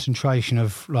higher concentration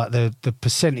of like the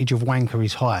percentage of wanker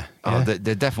is high. Yeah? Yeah? Oh,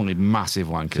 they're definitely massive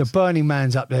wankers. The Burning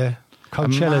Man's up there.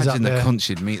 Coachella's up Imagine there. the cunt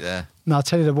you'd meet there. No, I'll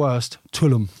tell you the worst.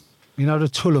 Tulum. You know the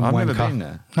Tulum I've wanker? never been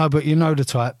there. No, but you know the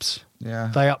types.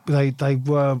 Yeah. They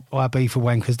were IB for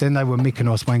wankers, then they were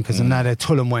Mykonos wankers, and now they're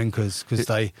Tulum wankers because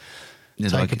they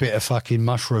take like a bit of fucking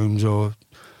mushrooms or...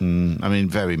 I mean,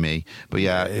 very me. But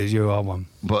yeah. You are one.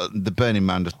 But the Burning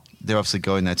Man, they're obviously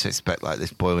going there to expect like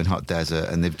this boiling hot desert,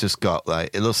 and they've just got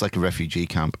like, it looks like a refugee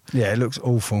camp. Yeah, it looks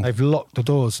awful. They've locked the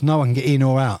doors. No one can get in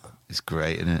or out. It's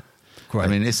great, isn't it? Great. I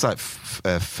mean, it's like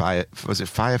Fire. Was it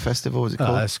Fire Festival? Was it called?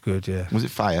 Oh, that's good, yeah. Was it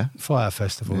Fire? Fire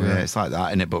Festival, Yeah, yeah. it's like that,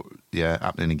 isn't it? But yeah,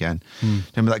 happening again.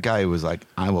 Remember that guy who was like,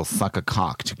 I will suck a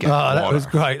cock to get water. That was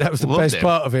great. That was the Loved best him.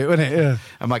 part of it, wasn't it? Yeah.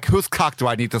 I'm like, whose cock do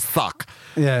I need to suck?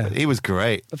 Yeah. He was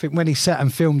great. I think when he sat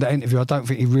and filmed that interview, I don't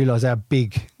think he realised how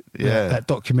big that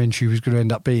documentary was going to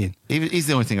end up being. He's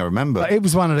the only thing I remember. But it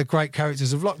was one of the great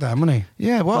characters of lockdown, wasn't he?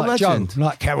 Yeah, what a like legend. Joe,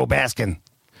 like Carol Baskin.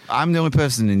 I'm the only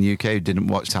person in the UK who didn't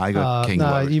watch Tiger King.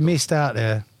 No, you missed out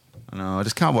there. No, I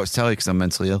just can't watch telly because I'm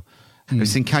mentally ill. Have you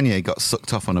seen Kanye got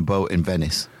sucked off on a boat in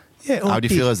Venice? Yeah. How do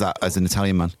you feel as an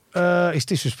Italian man? It's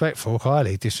disrespectful,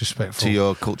 highly disrespectful. To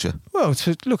your culture? Well,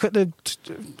 to look at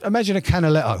imagine a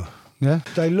canaletto. Yeah,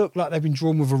 they look like they've been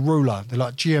drawn with a ruler. They're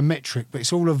like geometric, but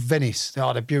it's all of Venice.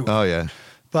 They're beautiful. Oh yeah.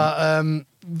 But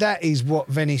that is what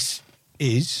Venice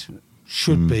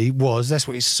should be, was. That's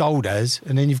what it's sold as.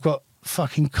 And then you've got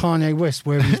fucking Kanye West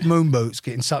wearing his moon boots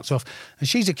getting sucked off. And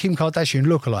she's a Kim Kardashian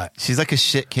lookalike. She's like a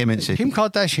shit Kim, isn't she? Kim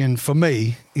Kardashian, for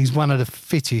me, is one of the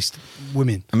fittest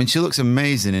women. I mean, she looks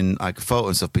amazing in like photo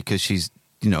and stuff because she's,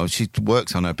 she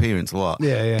works on her appearance a lot.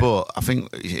 Yeah. But I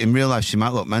think in real life she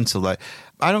might look mental. Like,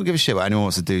 I don't give a shit what anyone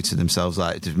wants to do to themselves,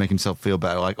 like to make themselves feel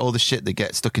better. Like all the shit they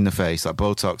get stuck in the face, like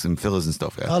Botox and fillers and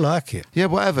stuff. Yeah? I like it. Yeah,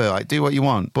 whatever. Like, do what you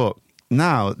want. But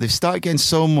now they've started getting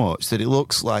so much that it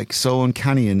looks like so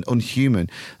uncanny and unhuman.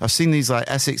 I've seen these like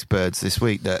Essex birds this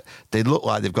week that they look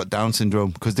like they've got Down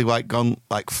syndrome because they've like gone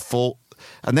like full,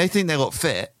 and they think they look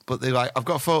fit, but they're like, I've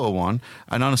got a photo of one,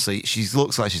 and honestly, she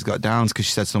looks like she's got Downs because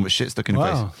she said so much shit stuck in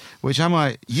her face. Which I'm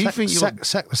like, you think you look,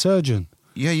 sack the surgeon?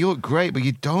 Yeah, you look great, but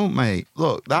you don't, mate.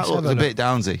 Look, that looks a bit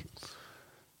Downsy.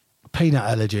 Peanut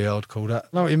allergy, I'd call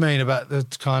that. Know what you mean about the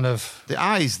kind of the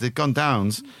eyes? They've gone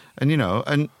Downs, and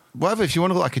and whatever. If you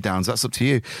want to look like a Downs, that's up to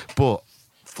you. But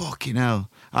fucking hell,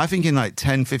 I think in like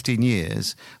 10, 15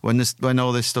 years, when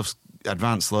all this stuff's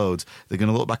advanced loads, they're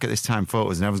going to look back at this time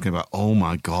photos and everyone's going to be like, oh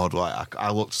my God, like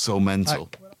I looked so mental.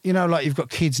 Like you've got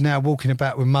kids now walking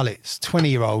about with mullets,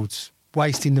 20-year-olds,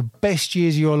 wasting the best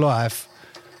years of your life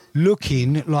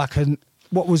looking like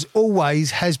what was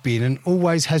always has been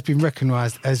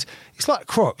recognised as, it's like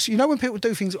Crocs. You know when people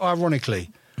do things ironically?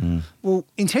 Well,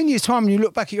 in 10 years' time, when you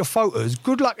look back at your photos,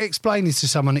 good luck explaining to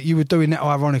someone that you were doing that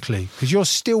ironically, because you're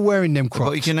still wearing them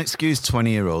Crocs. But you can excuse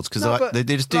 20-year-olds because they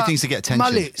just do things to get attention.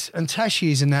 Mullets and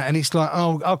tashies and that, and it's like,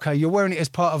 oh, okay, you're wearing it as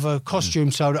part of a costume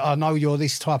so that I know you're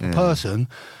this type of person.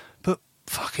 But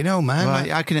fucking hell, man.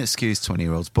 Well, I can excuse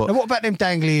 20-year-olds, but... Now, what about them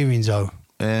dangly earrings, though?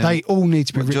 They all need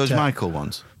to be ripped George out. Michael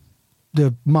ones?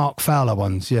 The Mark Fowler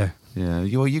ones, yeah. Yeah,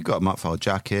 you got a Matt Ford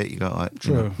jacket. You got like,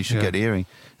 True, you should yeah. get the earring.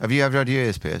 Have you ever had your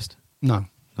ears pierced? No.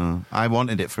 No. I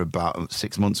wanted it for about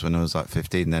 6 months when I was like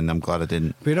 15. Then I'm glad I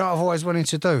didn't. But you know what I've always wanted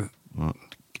to do? What?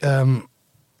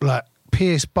 Like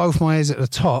pierce both my ears at the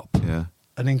top, Yeah.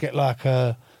 and then get like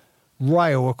a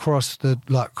rail across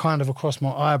across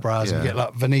my eyebrows and Yeah. get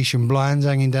like Venetian blinds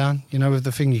hanging down. You know, with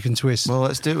the thing you can twist. Well,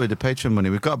 let's do it with the Patreon money.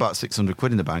 We've got about 600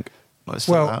 quid in the bank. Let's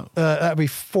sort that out. That'd be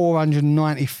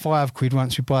 495 quid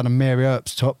once we buy the Mary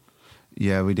Earps top.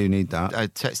 Yeah, we do need that. I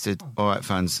texted All Right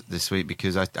fans this week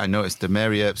because I noticed the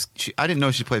Mary Earps. I didn't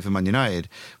know she played for Man United,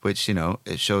 which, you know,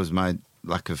 it shows my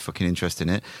lack of fucking interest in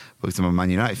it because I'm a Man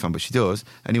United fan, but she does.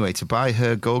 Anyway, to buy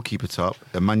her goalkeeper top,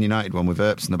 a Man United one with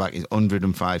Earps in the back, is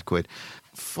 105 quid.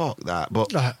 Fuck that.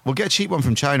 But we'll get a cheap one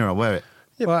from China. I'll wear it.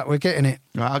 Yeah, right, we're getting it.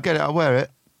 Right, I'll get it. I'll wear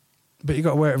it. But you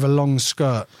got to wear it with a long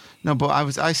skirt. No, but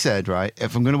I said, right,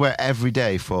 if I'm going to wear it every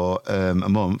day for a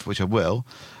month, which I will,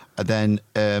 then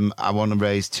I want to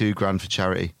raise $2,000 for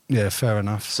charity. Yeah, fair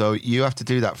enough. So you have to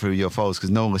do that through your followers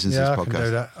because no one listens to this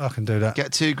podcast. I can do that.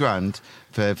 Get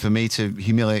 $2,000 for me to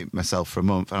humiliate myself for a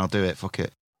month, and I'll do it. Fuck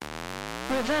it.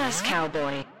 Reverse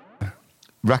Cowboy.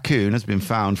 Raccoon has been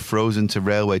found frozen to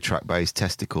railway track by his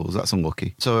testicles. That's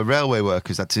unlucky. So a railway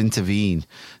worker's had to intervene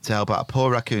to help out a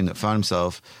poor raccoon that found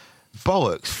himself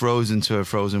bollocks frozen to a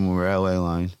frozen railway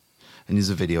line. And there's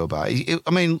a video about it.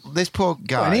 I mean, this poor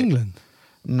guy... What, in England?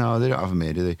 No, they don't have him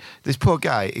here, do they? This poor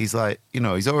guy, he's like, you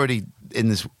know, he's already in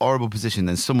this horrible position.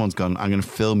 Then someone's gone, I'm going to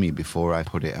film you before I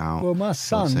put it out. Well, my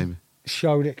son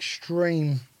showed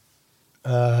extreme...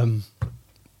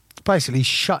 basically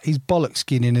shut his bollock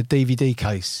skin in a DVD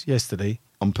case yesterday.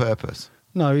 On purpose?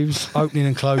 No, he was opening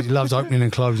and closing. He loves opening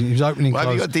and closing. He was opening and Why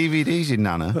closing. have you got DVDs, you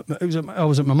nana? I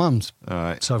was at my mum's. All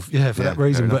right. So, yeah, for that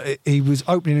reason. But he was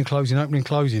opening and closing,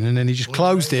 and then he just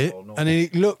closed it, and then he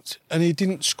looked, and he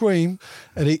didn't scream,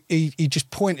 and he just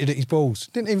pointed at his balls.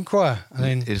 Didn't even cry. And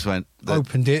then he just went...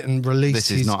 opened it and released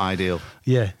This is not ideal.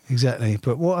 Yeah, exactly.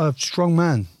 But what a strong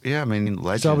man. Yeah, I mean,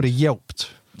 legend. So I would have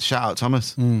yelped. Shout out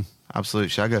Thomas. Absolute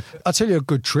shagger. I'll tell you a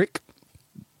good trick.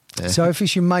 Yeah. So if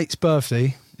it's your mate's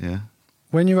birthday... Yeah.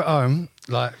 When you're at home,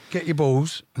 like, get your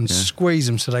balls and squeeze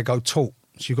them so they go taut.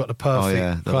 So you've got the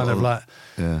perfect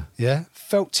Yeah.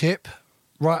 felt tip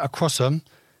right across them.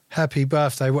 Happy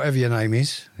birthday, whatever your name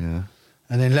is. Yeah.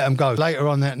 And then let them go. Later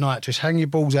on that night, just hang your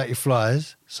balls out your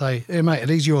flyers. Say, here, mate, are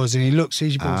these yours? And he looks,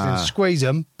 sees your balls, then squeeze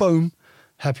them. Boom.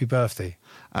 Happy birthday.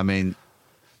 I mean,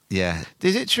 yeah.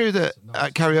 Is it true that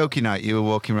at karaoke night you were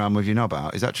walking around with your knob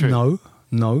out? Is that true?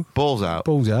 No. Balls out?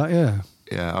 Balls out, yeah.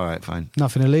 Yeah, all right, fine.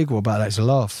 Nothing illegal about that. It's a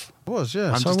laugh. It was,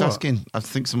 yeah. I'm just asking. I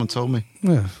think someone told me.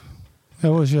 Yeah. It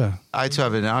was, yeah. I had to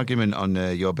have an argument on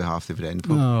your behalf the other day in the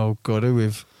pub. Oh, God, who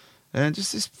with? And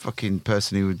just this fucking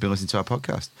person who had been listening to our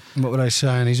podcast. What were they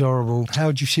saying? He's horrible.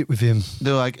 How'd you sit with him?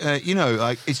 They're like,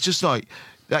 it's just like,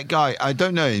 that guy, I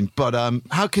don't know him, but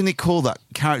how can they call that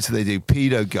character they do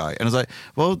pedo guy? And I was like,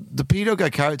 well, the pedo guy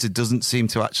character doesn't seem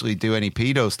to actually do any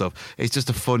pedo stuff. It's just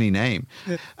a funny name.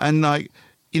 Yeah. And like...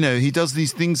 You know, he does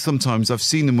these things sometimes. I've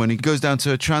seen them when he goes down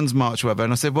to a trans march or whatever.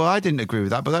 And I said, well, I didn't agree with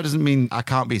that, but that doesn't mean I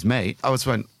can't be his mate. I was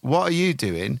went, what are you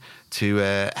doing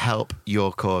to help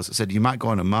your cause? I said, you might go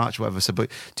on a march or whatever. I said, but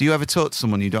do you ever talk to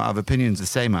someone you don't have opinions the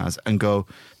same as and go,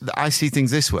 I see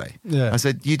things this way? Yeah. I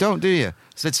said, you don't, do you? I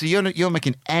said, so you're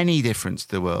making any difference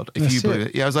to the world if That's you believe it.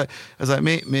 it. Yeah, I was like,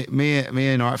 me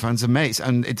and All Right fans are mates,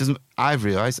 and it doesn't. I've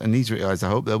realised, and he's realised, I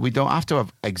hope, that we don't have to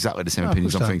have exactly the same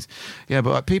opinions on things. Yeah,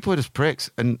 but like, people are just pricks,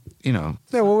 and you know.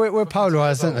 Yeah, well, we're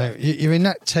polarised, aren't they? You're in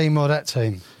that team or that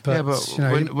team. But, yeah, but you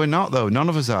know, we're not though. None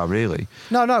of us are really.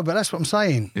 No, but that's what I'm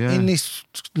saying. Yeah. In this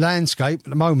landscape at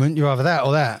the moment, you're either that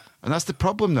or that. And that's the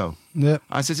problem, though. Yeah.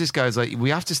 I said to this guy, I was like, we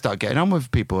have to start getting on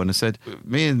with people. And I said,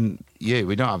 me and you,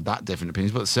 we don't have that different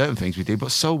opinions, but certain things we do.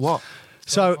 But so what?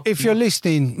 So if you're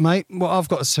listening, mate, what I've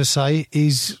got to say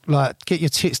is, like, get your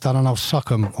tits done and I'll suck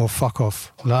them or fuck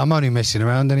off. Like, I'm only messing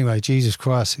around anyway. Jesus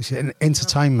Christ. It's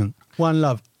entertainment. One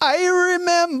love. I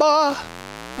remember.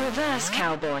 Reverse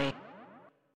Cowboy.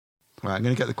 Right, I'm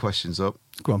going to get the questions up.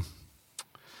 Go on.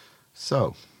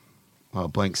 So... well,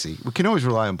 Blanksy. We can always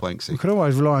rely on Blanksy. We could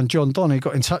always rely on John Don. He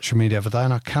got in touch with me the other day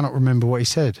and I cannot remember what he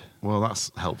said. Well,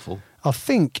 that's helpful. I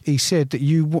think he said that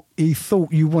he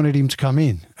thought you wanted him to come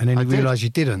in and then he realised you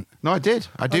didn't. No, I did.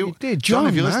 I do. You did. John,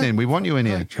 if you're man. listening, we want you in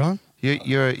here. Right, John.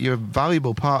 You're a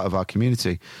valuable part of our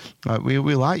community. We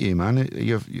like you, man.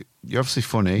 You're obviously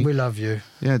funny. We love you.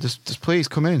 Yeah, just please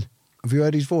come in. Have you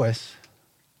heard his voice?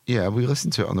 Yeah, we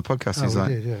listened to it on the podcast. He's we like,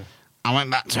 did, yeah. I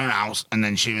went back to her house and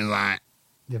then she was like,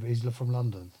 Yeah, but he's from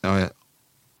London. oh yeah.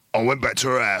 I went back to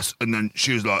her house, and then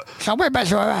she was like, So I went back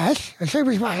to her house and she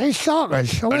was making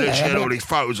stalkers. and then she had all these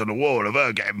photos on the wall of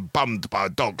her getting bummed by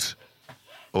dogs.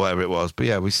 or whatever it was. But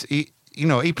yeah,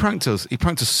 he pranked us. He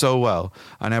pranked us so well,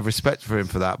 and I have respect for him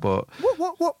for that. But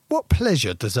What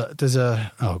pleasure does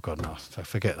a oh god no,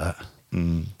 forget that.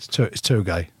 It's too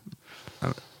gay.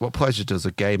 what pleasure does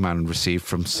a gay man receive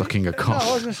from sucking a No, cock?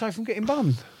 I was going to say from getting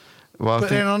bummed. Well, But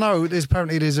then I know there's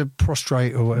a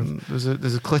prostrate or whatever.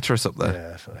 there's a clitoris up there. Yeah,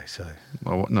 that's what they say.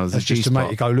 Well, no, there's That's a just to make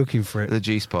G-spot. you go looking for it. The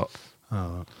G-spot.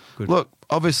 Oh, good. Look,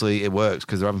 obviously it works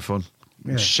because they're having fun.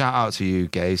 Yeah. Shout out to you,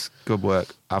 gays. Good work.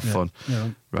 Have fun. yeah.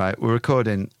 Right, we're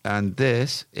recording, and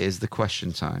this is the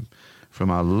question time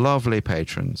from our lovely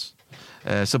patrons.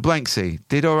 So Blanksy,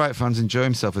 did All Right fans enjoy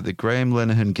himself at the Graham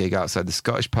Linehan gig outside the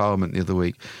Scottish Parliament the other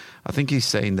week? I think he's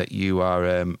saying that you are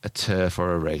a TERF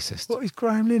or a racist. What is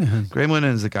Graham Linehan? Graham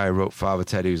Linehan's the guy who wrote Father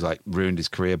Ted, who's like ruined his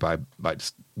career by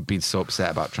just being so upset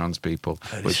about trans people.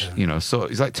 Which, you know, so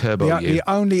he's like Turbo you. The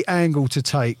only angle to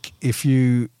take if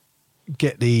you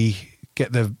get the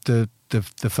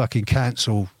fucking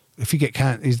cancel, if you get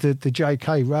cancelled, is the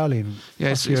JK Rowling. Yeah,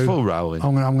 it's Fuck you. full Rowling.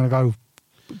 I'm gonna go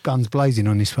guns blazing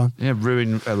on this one. Yeah,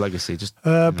 ruin a legacy. Just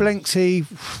Blenksy,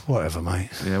 whatever, mate.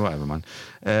 Yeah, whatever, man.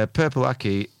 Purple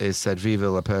Aki has said "Viva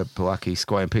la Purple Aki,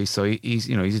 Squire in peace." So he's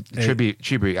a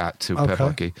tribute act to Purple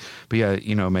Aki. But yeah,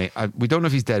 you know, mate, we don't know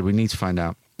if he's dead. We need to find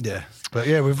out. Yeah, but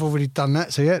yeah, we've already done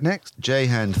that. So yeah, next. Jay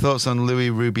Hen, thoughts on Louis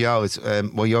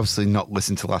Rubiales? Well, you obviously not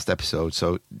listened to last episode,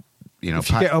 so you know.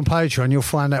 If you get on Patreon, you'll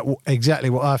find out exactly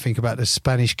what I think about the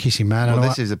Spanish kissing man. Well,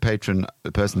 and this is a person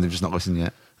they've just not listened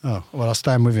yet. Oh, well, I'll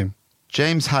stand with him.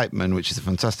 James Hypeman, which is a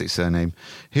fantastic surname.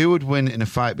 Who would win in a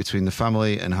fight between the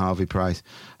family and Harvey Price?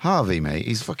 Harvey, mate,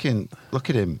 he's fucking.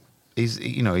 Look at him. He's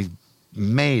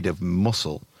made of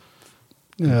muscle.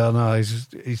 Yeah, no,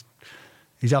 he's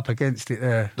up against it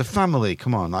there. The family,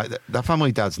 come on, like that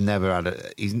family dad's never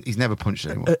had he's never punched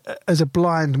anyone. As a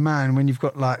blind man, when you've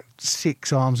got like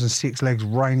 6 arms and 6 legs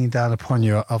raining down upon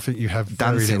you, I think you have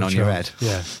very Dancing little on your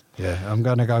chance. Yeah. I'm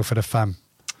going to go for the fam.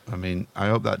 I mean, I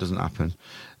hope that doesn't happen.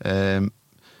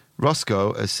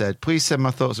 Roscoe has said, please send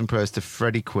my thoughts and prayers to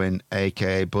Freddie Quinn,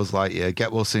 a.k.a. Buzz Lightyear.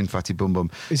 Get well soon, fatty bum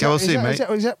bum. Get well soon, mate.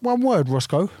 Is that one word,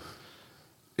 Roscoe?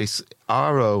 It's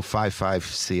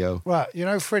RO55CO. Right, you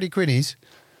know Freddie Quinn is?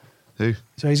 Who?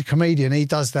 So he's a comedian. He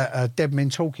does that Dead Men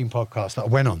Talking podcast that I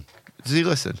went on. Does he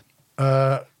listen?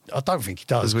 I don't think he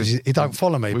does. He don't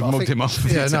follow me. We've but I mugged think, him off.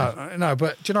 Yeah, no.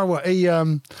 But do you know what? He...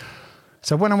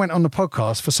 So when I went on the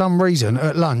podcast, for some reason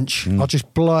at lunch, I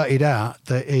just blurted out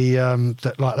that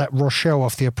that Rochelle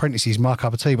off The Apprentice's my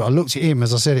cup of tea. But I looked at him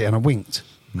as I said it and I winked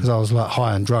because I was like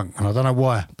high and drunk, and I don't know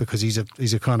why, because he's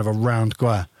a kind of a round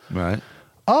guy. Right.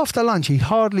 After lunch, he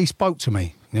hardly spoke to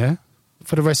me. Yeah,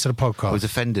 for the rest of the podcast. I was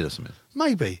offended or something.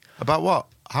 Maybe. About what?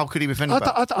 How could he be offended?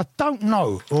 I don't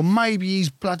know. Or maybe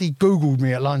he's bloody Googled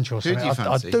me at lunch or something. Who do you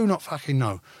fancy? I do not fucking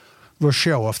know.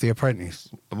 Rochelle off The Apprentice.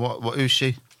 What? Who's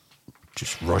she?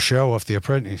 Just Rochelle off The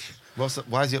Apprentice.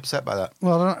 Why is he upset by that?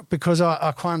 Well, I don't know, because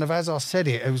I kind of, as I said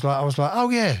it, I was like, oh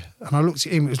yeah, and I looked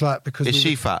at him. It was like because is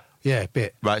she fat? Yeah, a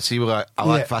bit. Right. So you were like, I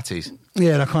like fatties.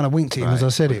 Yeah, and I kind of winked at him as I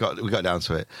said we got down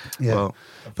to it. Yeah. Well,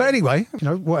 but anyway,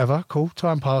 whatever. Cool.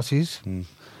 Time passes.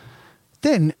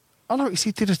 Then I noticed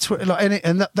he did a Twitter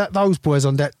and that those boys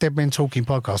on that Dead Men Talking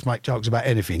podcast make jokes about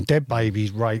anything: dead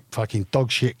babies, rape, fucking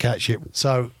dog shit, cat shit.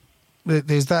 So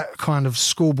there's that kind of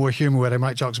schoolboy humour where they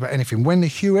make jokes about anything. When the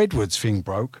Hugh Edwards thing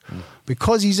broke,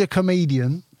 because he's a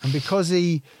comedian and because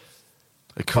he...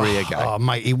 A career guy. Oh,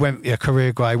 mate, he went a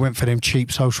career guy. He went for them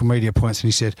cheap social media points and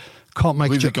he said, can't make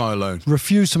Leave the guy alone.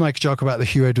 Refuse to make a joke about the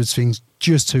Hugh Edwards thing's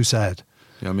just too sad.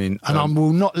 Yeah, I mean... And I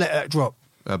will not let it drop.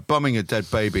 Bumming a dead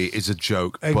baby is a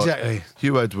joke. Exactly. But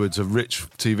Hugh Edwards, a rich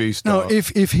TV star. No,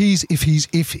 if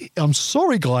I'm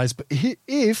sorry, guys, but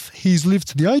if he's lived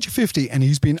to the age of 50 and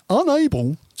he's been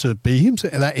unable to be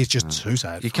himself, that is just too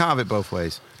sad. You can't have it both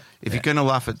ways. If you're going to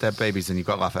laugh at dead babies, then you've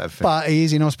got to laugh at everything. But he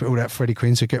is in hospital, that Freddie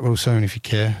Quinn, so get well soon if you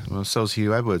care. Well, so's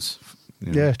Hugh Edwards.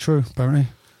 Yeah, true, apparently.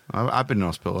 I've been in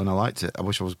hospital and I liked it. I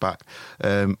wish I was back.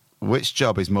 Which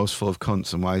job is most full of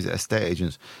cunts and why is it estate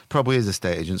agents? Probably is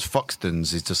estate agents.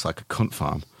 Foxtons is just like a cunt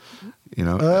farm,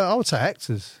 I would say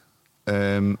actors.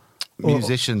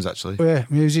 Musicians, actually. Yeah,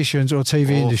 musicians or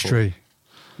TV industry.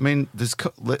 I mean,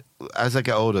 as I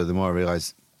get older, the more I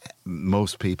realise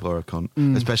most people are a cunt,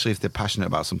 especially if they're passionate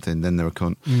about something, then they're a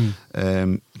cunt.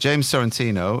 James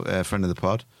Sorrentino, a friend of the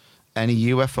pod, any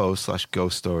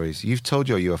UFO/ghost stories? You've told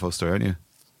your UFO story, haven't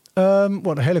you?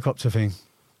 What, the helicopter thing?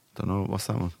 Don't know. What's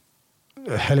that one?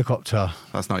 A helicopter.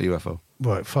 That's not UFO.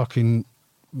 Well, it fucking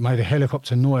made a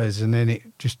helicopter noise and then it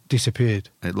just disappeared.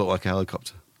 It looked like a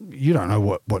helicopter. You don't know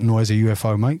what noise a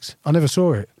UFO makes. I never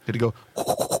saw it. Did it go?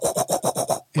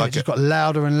 Yeah, it just got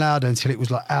louder and louder until it was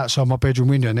like outside my bedroom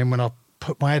window, and then when I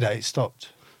put my head out, it stopped.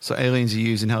 So aliens are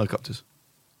using helicopters?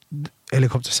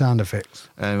 Helicopter sound effects.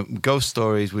 Ghost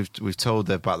stories, we've told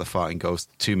about the farting ghost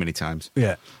too many times.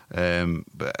 Yeah.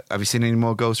 But have you seen any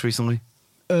more ghosts recently?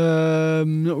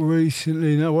 Not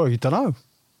recently, no. Well, you don't know.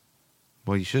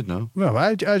 Well, you should know. Well,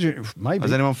 maybe. Has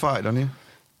anyone farted on you?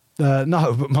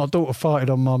 No, but my daughter farted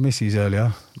on my missus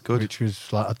earlier. Good. Which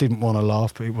was like, I didn't want to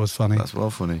laugh, but it was funny. That's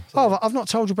well funny. Oh, I've not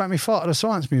told you about me fart at the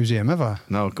Science Museum, have I?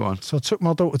 No, go on. So I took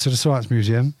my daughter to the Science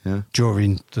Museum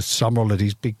during the summer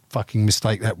holidays. Big fucking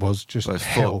mistake that was. Just well, it's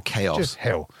hell. Full of chaos. Just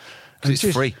hell.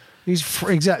 It's free. He's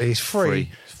free, exactly. It's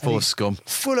free. Full of scum.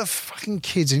 Full of fucking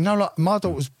kids. And, like, my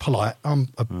daughter's polite. I'm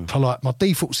polite. My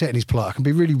default setting is polite. I can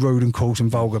be really rude and coarse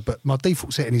and vulgar, but my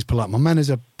default setting is polite. My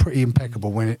manners are pretty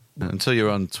impeccable when it... Until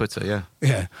you're on Twitter, yeah.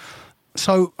 Yeah.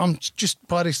 So I'm just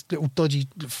by this little dodgy,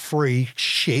 free,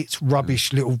 shit,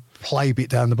 rubbish little play bit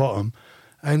down the bottom.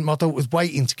 And my daughter's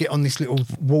waiting to get on this little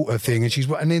water thing,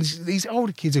 and then these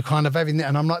older kids are kind of having that,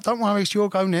 and I'm like, don't worry, it's your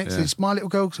go next. Yeah. It's my little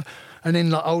girl. And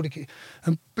then like older kids,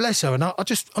 and bless her. And I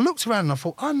looked around and I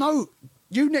thought, I know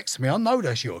you next to me. I know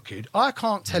that's your kid. I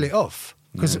can't tell it off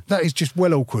because that is just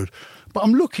well awkward. But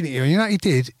I'm looking at you, and you know what he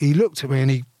did? He looked at me and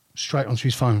he straight onto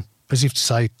his phone as if to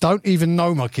say, don't even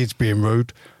know my kid's being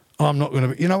rude. I'm not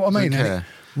going to. You know what I mean? And it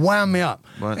wound me up.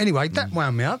 What? Anyway, that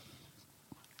wound me up.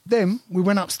 Then we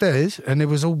went upstairs and there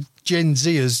was all Gen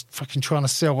Zers fucking trying to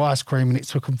sell ice cream, and it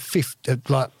took them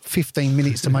 15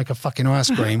 minutes to make a fucking ice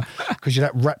cream because you're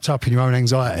that wrapped up in your own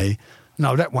anxiety.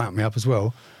 No, that wound me up as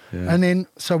well. Yeah. And then,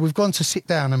 so we've gone to sit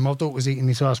down and my daughter was eating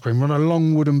this ice cream. We're on a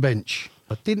long wooden bench.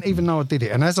 I didn't even know I did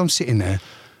it. And as I'm sitting there,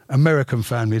 American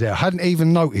family there, I hadn't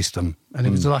even noticed them. And it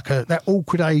was like that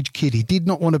awkward age kid. He did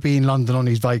not want to be in London on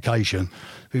his vacation.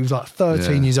 He was like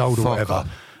 13 years old or whatever. Up.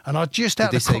 And I just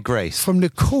did they say grace from the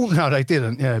corner? No, they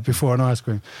didn't. Yeah, before an ice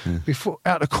cream. Yeah. Before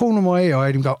out the corner of my ear, I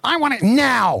heard him go, "I want it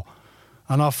now."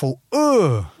 And I thought,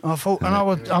 ugh.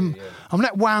 I'm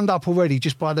that wound up already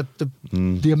just by the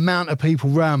amount of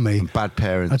people around me. And bad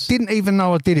parents. I didn't even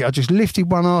know I did it. I just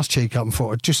lifted one arse cheek up and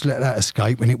thought I'd just let that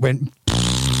escape, and it went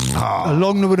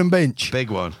along the wooden bench. Big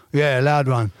one. Yeah, a loud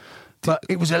one. But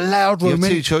it was a loud one. You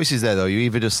have two choices there, though. You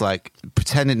either just like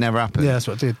pretend it never happened. Yeah, that's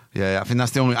what I did. Yeah, I think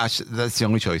that's the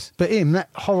only choice. But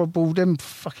them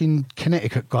fucking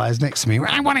Connecticut guys next to me,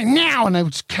 I want it now, and they were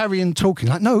just carrying talking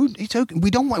like, no, it's okay. We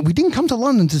didn't come to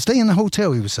London to stay in the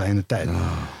hotel. He was saying to Dad,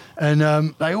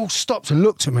 and they all stopped and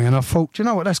looked at me, and I thought, do you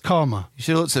know what? That's karma. You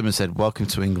should have looked at them and said, "Welcome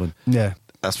to England." Yeah.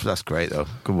 That's great though.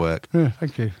 Good work. Yeah,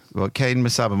 thank you. Well, Kane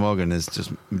Masaba Morgan has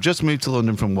just moved to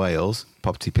London from Wales,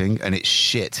 Popty Ping, and it's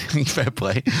shit. Fair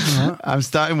play. Uh-huh. I'm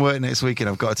starting work next week and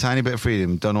I've got a tiny bit of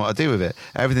freedom. Don't know what to do with it.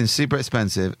 Everything's super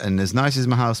expensive, and as nice as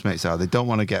my housemates are, they don't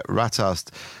want to get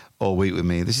rat-assed all week with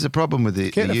me. This is a problem with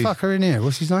the Get the fucker in here.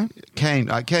 What's his name? Kane.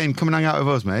 Kane, come and hang out with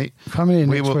us, mate. Coming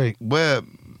in next week. We're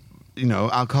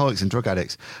alcoholics and drug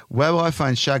addicts. Where will I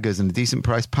find shaggers and a decent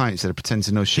priced pint instead of pretending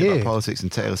to know shit about politics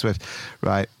and Taylor Swift?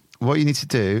 Right. What you need to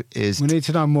do is... We need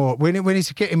to know more. We need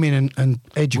to get him in and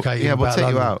educate him. Yeah, we'll about take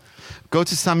London. you out. Go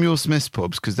to Samuel Smith's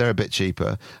pubs because they're a bit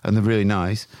cheaper and they're really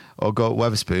nice. Or go to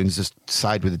Weatherspoons, just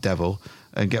side with the devil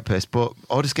and get pissed. Or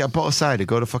just get a bottle of cider,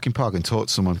 go to fucking park and talk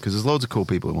to someone because there's loads of cool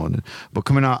people in London. But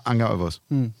come and hang out with us.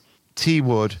 T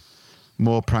Wood,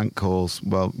 more prank calls.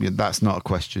 Well, that's not a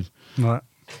question. Right.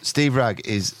 Steve Ragg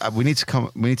is. We need to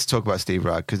talk about Steve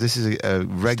Ragg because this is a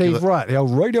regular. Steve Ragg, the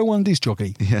old Radio 1 disc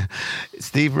jockey. Yeah,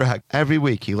 Steve Ragg. Every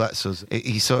week he lets us.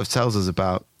 He sort of tells us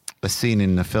about a scene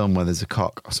in a film where there's a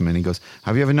cock or something. He goes,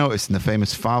 "Have you ever noticed in the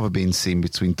famous father being scene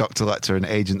between Dr. Lecter and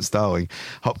Agent Starling,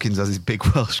 Hopkins has his big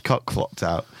Welsh cock flopped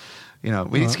out? You know,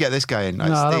 we need to get this guy in.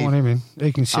 No, I don't want him in.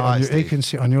 He can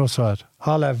sit on your side.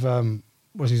 I'll have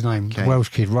what's his name? Okay. Welsh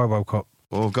kid, RoboCop.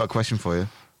 Well, I've got a question for you.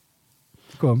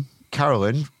 Go on.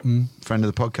 Carolyn, friend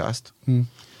of the podcast.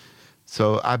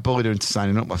 So I bullied her into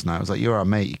signing up last night. I was like, "You're our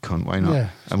mate, you cunt. Why not?" Yeah,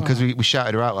 because we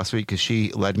shouted her out last week because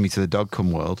she led me to the dog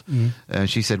cum world. And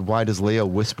she said, "Why does Leo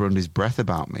whisper under his breath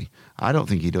about me?" I don't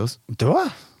think he does. Do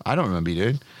I? I don't remember you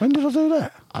doing. When did I do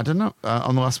that? I don't know.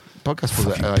 On the last podcast, was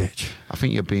it? Bitch. I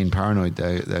think you're being paranoid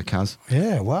there, Kaz.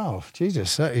 Yeah. Wow.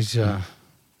 Jesus, that is.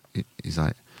 He's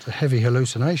like. It's a heavy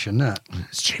hallucination, that.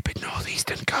 Stupid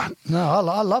northeastern cunt. No,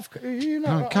 I love...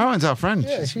 Carolyn's our friend.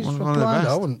 Yeah, she's one from of the Blind.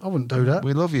 best. I wouldn't do that.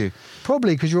 We love you.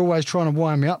 Probably because you're always trying to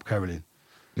wind me up, Carolyn.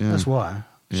 Yeah. That's why.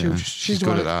 Yeah. She's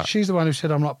good at that. She's the one who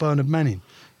said I'm like Bernard Manning.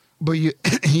 But you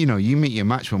meet your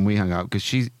match when we hang out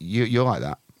because you're like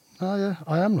that. Oh, yeah.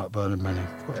 I am like Bernard Manning.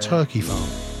 I've got a turkey farm.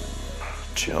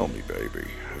 Tell me, baby,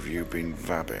 have you been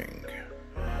vabbing?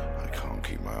 I can't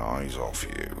keep my eyes off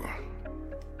you.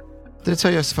 Did I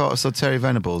tell you I thought I saw Terry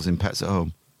Venables in Pets at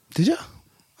Home? Did you?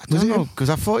 I don't know, because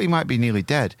I thought he might be nearly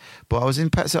dead. But I was in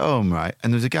Pets at Home, right?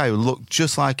 And there was a guy who looked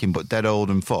just like him, but dead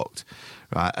old and fucked,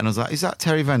 right? And I was like, is that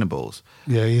Terry Venables?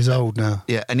 Yeah, he's old now.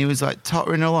 Yeah, and he was like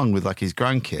tottering along with like his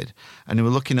grandkid, and they were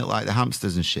looking at like the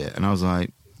hamsters and shit. And I was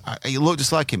like, he looked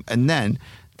just like him. And then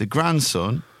the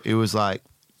grandson, who was like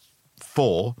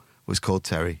 4, was called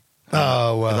Terry.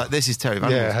 Oh, well. Like, this is Terry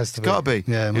Venables. Yeah, it has to be. It's got to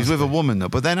be. Yeah, he was with a woman, though.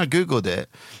 But then I Googled it,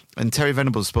 and Terry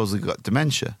Venables supposedly got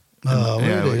dementia. Oh, And,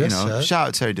 really? You That's know, sad.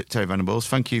 shout out Terry Venables.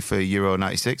 Thank you for Euro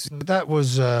 96. That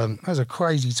was a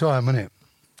crazy time, wasn't it?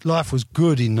 Life was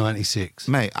good in 96.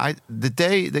 Mate, the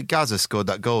day that Gaza scored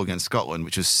that goal against Scotland,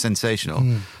 which was sensational,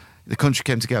 the country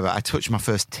came together. I touched my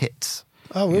first tits.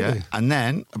 Oh, really? Yeah? And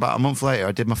then, about a month later,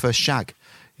 I did my first shag.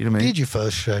 You know what I mean? Did your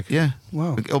first shag? Yeah.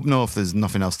 Wow. Up north, there's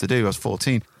nothing else to do. I was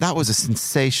 14. That was a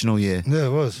sensational year. Yeah,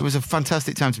 it was. It was a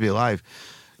fantastic time to be alive.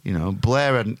 You know,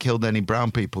 Blair hadn't killed any brown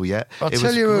people yet. I'll It tell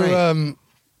was you great.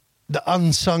 the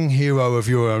unsung hero of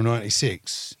Euro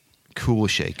 96. Cool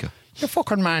shaker. The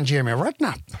fucking man, Jeremy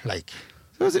Redknapp, like.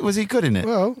 Was he good in it?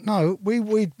 Well, no, we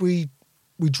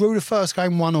drew the first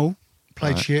game 1-1,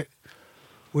 played Right. shit.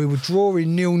 We were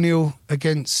drawing 0-0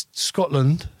 against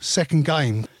Scotland, second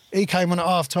game. He came on at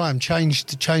half time, changed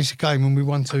the game, and we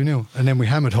won 2-0. And then we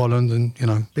hammered Holland,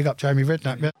 and big up Jamie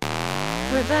Redknapp.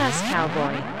 Yeah. Reverse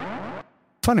Cowboy.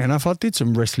 Funny enough, I did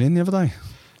some wrestling the other day.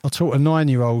 I taught a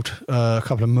 9-year-old a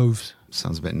couple of moves.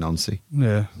 Sounds a bit noncy.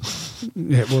 Yeah,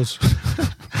 yeah, it was.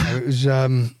 It was.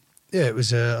 It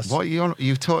was. What are you on?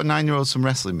 You taught a 9-year-old some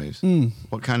wrestling moves.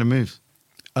 What kind of moves?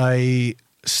 A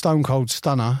stone cold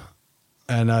stunner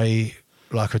and a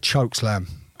choke slam.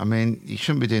 I mean, you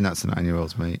shouldn't be doing that to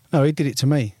 9-year-olds, mate. No, he did it to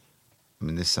me. I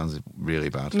mean, this sounds really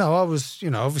bad. No, I was,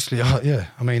 obviously, yeah.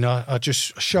 I mean, I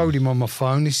just showed him on my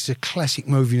phone. This is a classic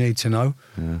move you need to know.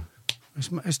 Yeah.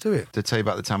 Let's do it. Did I tell you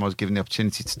about the time I was given the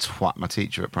opportunity to twat my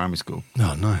teacher at primary school?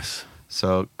 Oh, nice.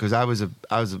 So, because I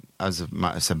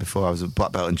might have said before, I was a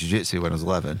black belt in jiu-jitsu when I was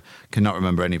 11. Cannot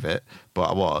remember any of it, but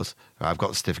I was. I've got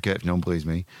the certificate if no one believes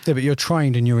me. Yeah, but you're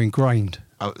trained and you're ingrained.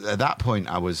 At that point,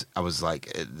 I was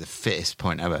like at the fittest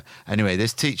point ever. Anyway,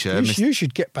 this teacher... You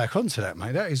should get back onto that,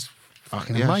 mate. That is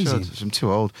fucking amazing. Sure. I'm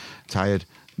too old, tired,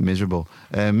 miserable.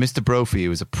 Mr. Brophy, he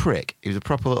was a prick. He was a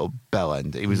proper little bell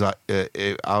end. He was like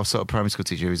our sort of primary school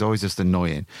teacher. He was always just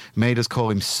annoying. Made us call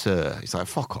him sir. He's like,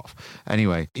 fuck off.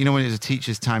 Anyway, when it's a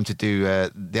teacher's time to do,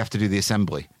 they have to do the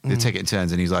assembly. They take it in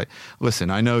turns, and he's like, listen,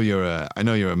 I know you're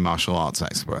a martial arts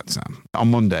expert, Sam. On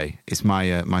Monday, it's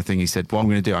my thing. He said, what I'm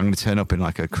going to do, I'm going to turn up in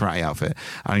like a karate outfit,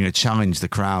 and I'm going to challenge the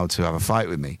crowd to have a fight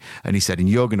with me. And he said, and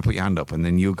you're going to put your hand up, and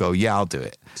then you'll go, yeah, I'll do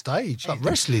it. Stage, like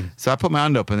wrestling. So I put my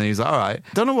hand up, and then he's like, all right.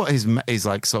 Don't know what his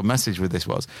like sort of message with this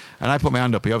was. And I put my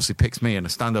hand up. He obviously picks me, and I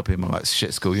stand up in my like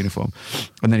shit school uniform.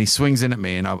 And then he swings in at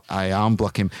me, and I arm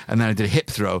block him. And then I did a hip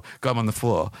throw, got him on the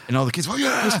floor, and all the kids were,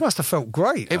 yeah. This must have felt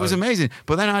great. It was amazing.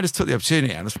 But then I just took the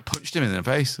opportunity and just punched him in the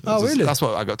face. Really? That's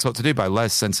what I got taught to do by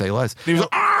Sensei Les. He was like,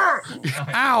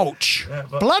 ouch!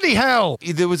 Bloody hell!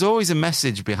 There was always a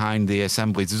message behind the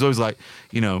assemblies. There was always like,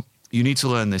 you need to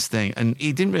learn this thing. And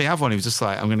he didn't really have one. He was just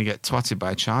like, I'm going to get twatted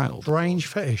by a child. Range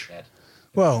fetish.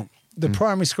 Well, the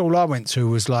primary school I went to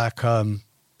was like, and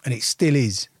it still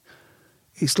is,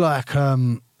 it's like...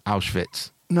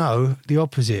 Auschwitz. No, the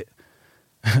opposite.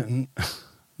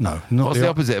 No, not What's the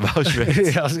opposite of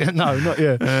Auschwitz? No, not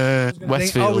yeah.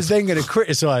 Westfield. I was then going to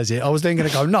criticise it. I was then going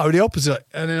to go, no, the opposite.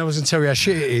 And then I was going to tell you how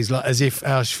shit it is, like as if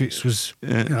Auschwitz was,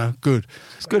 good.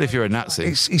 It's good if you're a Nazi.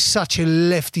 It's such a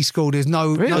lefty school. There's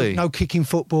no kicking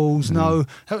footballs. No,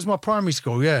 that was my primary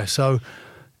school. Yeah, so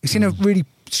it's in a really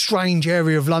strange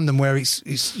area of London where it's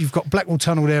you've got Blackwall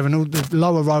Tunnel there, and all the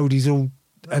lower road is all,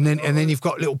 and then you've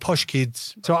got little posh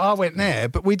kids. So I went there,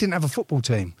 but we didn't have a football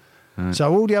team.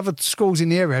 So all the other schools in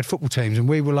the area had football teams, and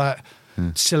we were like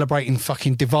celebrating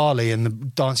fucking Diwali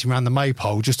and dancing around the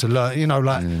maypole just to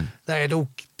learn. They had all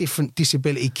different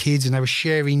disability kids, and they were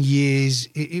sharing years.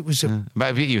 It was.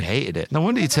 But you hated it. No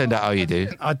wonder you turned out how you do.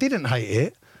 I didn't hate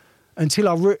it until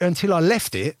I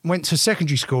left it, went to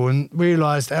secondary school, and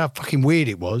realised how fucking weird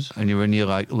it was. And you're in your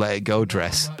like let it go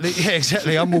dress. Yeah,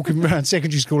 exactly. I'm walking around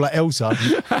secondary school like Elsa,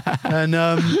 and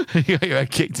you got your head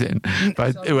kicked in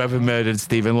by whoever murdered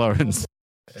Stephen Lawrence.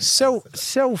 Self.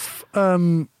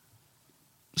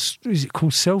 Is it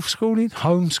called self-schooling?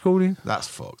 Homeschooling? That's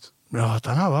fucked. Oh, I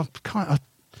don't know. I can't.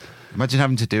 Imagine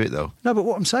having to do it though. No, but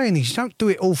what I'm saying is, you don't do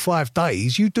it all 5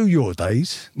 days. You do your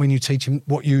days when you teach them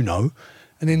what you know,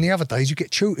 and then the other days you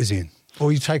get tutors in.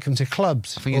 Or you take them to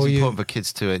clubs. I think it's important for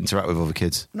kids to interact with other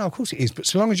kids. No, of course it is. But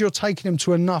so long as you're taking them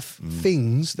to enough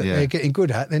things that they're getting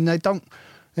good at, then they don't...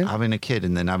 Having a kid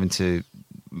and then having to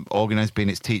organise being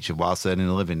its teacher whilst earning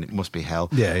a living, it must be hell.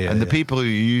 And the people who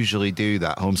usually do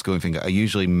that homeschooling thing are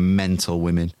usually mental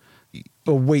women.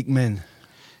 Or weak men.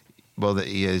 Well,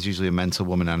 there's usually a mental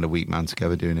woman and a weak man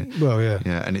together doing it. Well, yeah.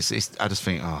 Yeah, and it's I just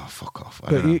think, oh, fuck off.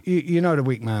 But you know the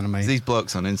weak man, I mean. There's these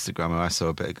blokes on Instagram who I saw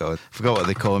a bit ago, I forgot what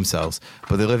they call themselves,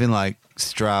 but they live in like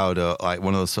Stroud or like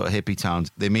one of those sort of hippie towns.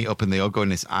 They meet up and they all go in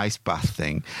this ice bath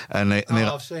thing, and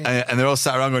they're all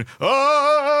sat around going,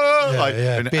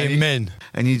 oh, being men.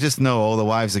 And you just know all the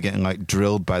wives are getting like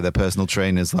drilled by their personal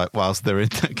trainers, like whilst they're in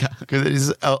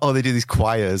because they do these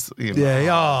choirs. You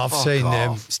know, I've seen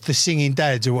them. It's the singing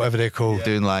dads or whatever they're called.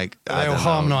 Doing like they're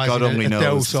harmonising God only knows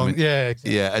Adele song.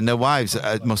 Yeah, and their wives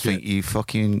must think you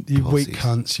fucking you pussies. weak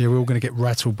cunts. Yeah, we're all going to get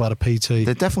rattled by the PT.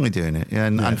 They're definitely doing it. Yeah,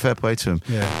 and fair play to them.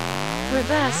 Yeah.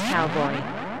 Reverse cowboy.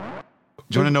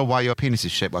 Do you want to know why your penis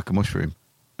is shaped like a mushroom?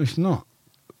 It's not.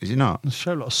 Is it not? It's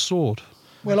shaped like a sword.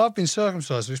 Well, I've been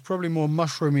circumcised, so it's probably more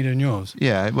mushroomy than yours.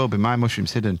 Yeah, it will be. My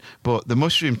mushroom's hidden. But the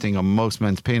mushroom thing on most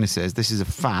men's penises, this is a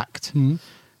fact.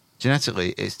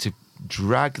 Genetically, it's to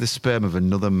drag the sperm of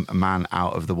another man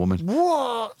out of the woman.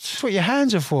 What? That's what your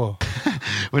hands are for.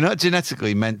 We're not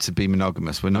genetically meant to be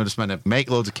monogamous. We're not just meant to make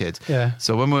loads of kids. Yeah.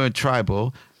 So when we were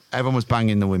tribal, everyone was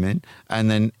banging the women.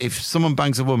 And then if someone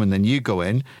bangs a woman, then you go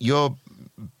in, your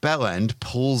bell end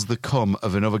pulls the cum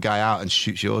of another guy out and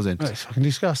shoots yours in. That's fucking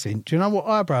disgusting. Do you know what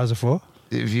eyebrows are for?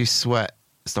 If you sweat,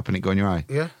 stopping it going your eye.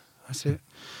 Yeah, that's it.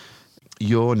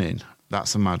 Yawning,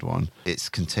 that's a mad one. It's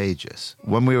contagious.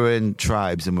 When we were in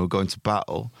tribes and we were going to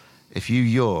battle, if you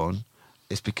yawn,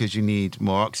 it's because you need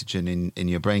more oxygen in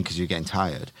your brain because you're getting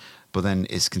tired. But then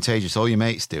it's contagious. All your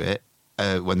mates do it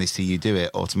when they see you do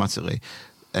it automatically.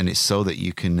 And it's so that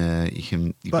you've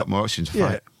got more oxygen to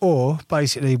fight. Or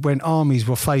basically, when armies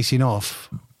were facing off,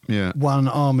 one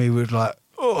army would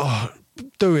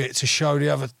do it to show the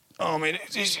other army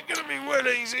this is going to be well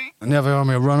easy, and the other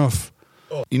army would run off.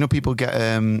 You know, people get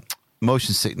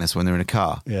motion sickness when they're in a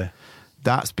car. Yeah,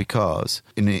 that's because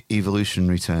in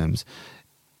evolutionary terms,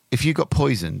 if you got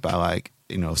poisoned by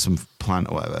some plant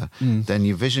or whatever, then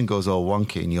your vision goes all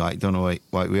wonky and you don't know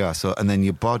what we are. So and then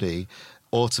your body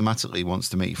automatically wants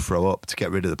to make you throw up to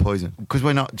get rid of the poison. Because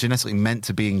we're not genetically meant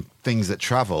to be in things that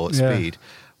travel at speed.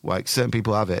 Like certain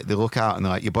people have it, they look out and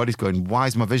they're like, your body's going, why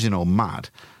is my vision all mad?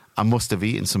 I must have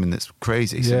eaten something that's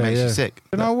crazy, so it makes you sick.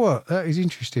 You know what? That is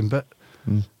interesting, but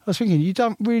I was thinking, you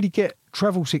don't really get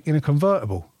travel sick in a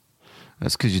convertible.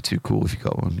 That's because you're too cool if you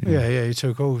got one. Yeah, you're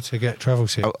too cool to get travel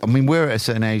sick. I mean, we're at a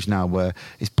certain age now where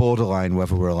it's borderline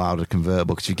whether we're allowed a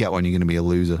convertible, because if you get one, you're going to be a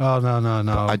loser. Oh, no.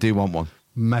 But I do want one.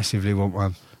 Massively want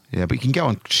one. Yeah, but you can get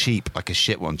one cheap, like a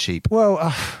shit one cheap. Well,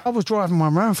 I was driving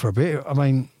one around for a bit. I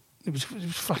mean, it was a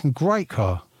fucking great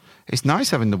car. It's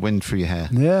nice having the wind through your hair.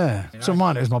 Yeah. So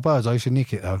mine, it was my birds. I used to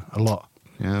nick it, though, a lot.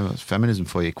 Yeah, that's feminism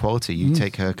for you. Equality. You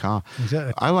take her car.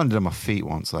 Exactly. I landed on my feet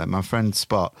once. Like my friend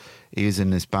Spot, he was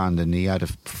in this band and he had a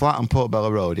flat on Portobello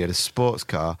Road. He had a sports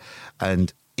car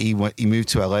and he moved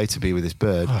to LA to be with his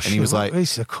bird, and he was like,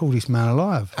 "He's the coolest man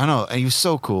alive." I know, and he was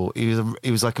so cool. He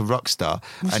was like a rock star.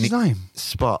 What's his name?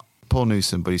 Spot, Paul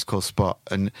Newsom, but he's called Spot.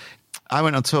 And I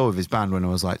went on tour with his band when I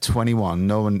was like 21.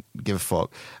 No one gave a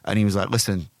fuck. And he was like,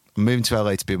 "Listen, I'm moving to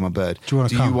LA to be with my bird. Do you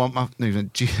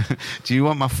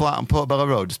want my flat on Portobello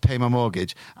Road? Just pay my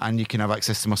mortgage, and you can have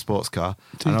access to my sports car."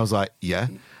 And I was like, "Yeah."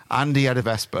 And he had a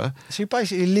Vespa. So he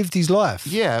basically lived his life.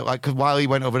 Yeah, like while he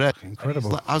went over there.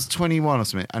 Incredible. I was 21 or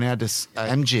something, and he had this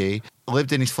MG,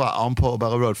 lived in his flat on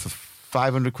Portobello Road for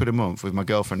 500 quid a month with my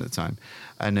girlfriend at the time.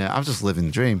 And I was just living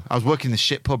the dream. I was working the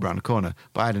shit pub around the corner,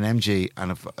 but I had an MG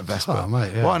and a Vespa. Oh,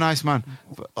 mate, yeah. What a nice man.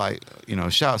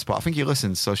 Shout out Spot. I think he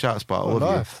listens, so shout out Spot. I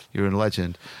love you. You're a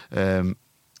legend.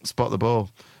 Spot the ball.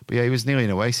 But yeah, he was nearly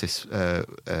an Oasis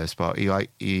Spot. He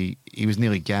was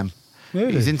nearly Gem.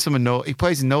 Really? He's in some of Noel. He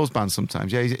plays in Noel's band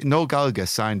sometimes. Yeah, Noel Gallagher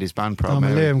signed his band. I'm a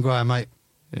Liam guy, mate.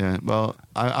 Yeah, well,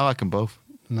 I like them both.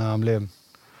 No, I'm Liam.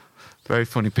 Very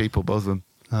funny people, both of them.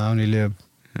 No, only Liam.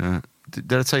 Yeah.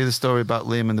 Did I tell you the story about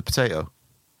Liam and the potato?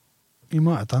 You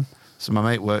might have done. So my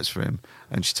mate works for him,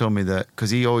 and she told me that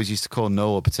because he always used to call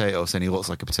Noel a potato, saying he looks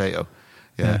like a potato.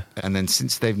 Yeah. And then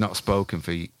since they've not spoken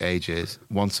for ages,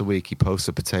 once a week he posts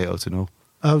a potato to Noel.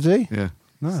 Oh, did he? Yeah.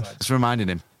 Nice. Just reminding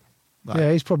him.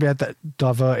 Yeah, he's probably had that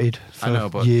diverted for I know,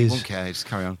 but years. he won't care. Just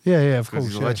carry on. Yeah, of course.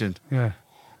 He's a legend. Yeah.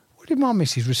 What did my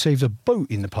missus receive a boot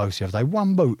in the post the other day?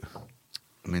 One boot.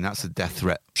 I mean, that's a death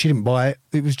threat. She didn't buy it.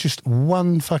 It was just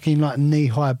one fucking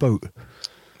knee-high boot.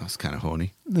 That's kind of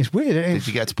horny. It's weird. Isn't it? Did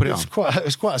you get to put it on?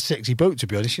 It's quite a sexy boot, to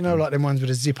be honest. You know, like them ones with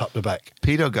a zip up the back.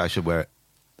 Pedo guy should wear it.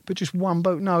 But just one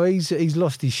boot. No, he's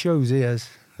lost his shoes. He has.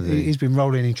 He's been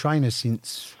rolling in trainers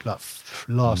since like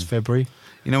last February.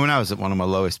 You know, when I was at one of my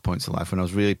lowest points in life, when I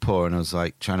was really poor and I was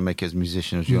like trying to make it as a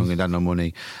musician, I was young and had no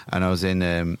money, and I was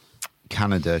in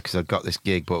Canada because I'd got this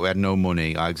gig, but we had no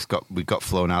money. We got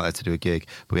flown out there to do a gig,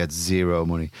 but we had zero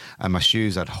money, and my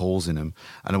shoes had holes in them.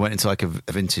 And I went into like a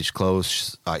vintage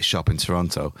clothes shop in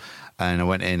Toronto, and I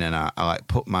went in and I like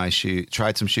put my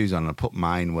tried some shoes on, and I put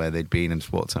mine where they'd been and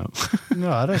walked out.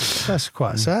 No, that's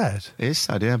quite sad. It is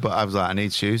sad, yeah. But I was like, I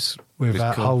need shoes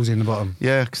without holes in the bottom.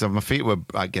 Yeah, because my feet were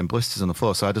like getting blisters on the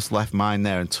floor, so I just left mine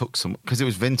there and took some because it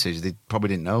was vintage. They probably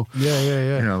didn't know. Yeah.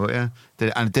 You know, but yeah,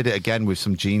 I did it again with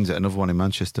some jeans at another one in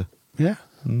Manchester. Yeah,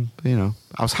 but, you know,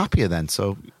 I was happier then.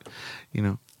 So, you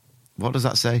know, what does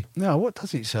that say? No, what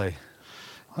does it say?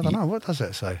 I don't know. What does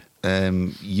that say?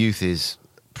 Youth is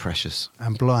precious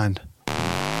and blind.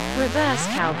 Reverse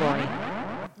cowboy.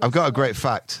 I've got a great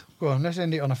fact. Go on, let's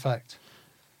end it on a fact.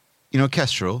 You know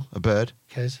kestrel, a bird?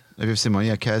 Kes. Have you ever seen one?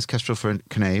 Yeah, kestrel for a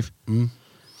canave.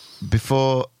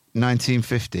 Before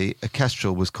 1950, a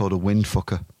kestrel was called a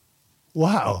windfucker.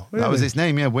 Wow. Really? That was its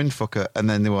name, yeah, windfucker. And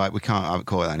then they were like, we can't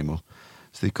call it that anymore.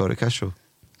 So they called it kestrel.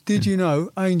 Did you know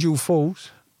Angel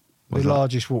Falls, the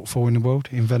largest waterfall in the world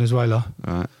in Venezuela,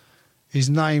 right, is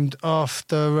named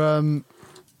after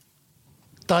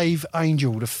Dave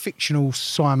Angel, the fictional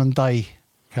Simon Day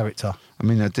character? I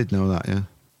mean, I did know that, yeah.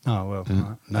 Oh, well. Yeah.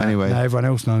 Right. Now, anyway. Now everyone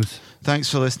else knows.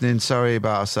 Thanks for listening. Sorry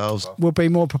about ourselves. We'll be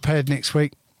more prepared next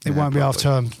week. It won't be half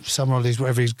term, summer holidays,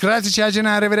 whatever it is. Grazie,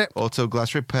 arrivederci. Auto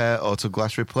glass repair, auto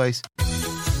glass replace.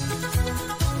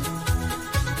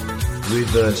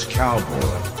 Reverse cowboy.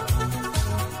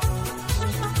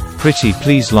 Pretty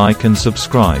please like and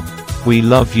subscribe. We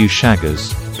love you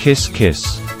shaggers. Kiss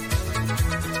kiss.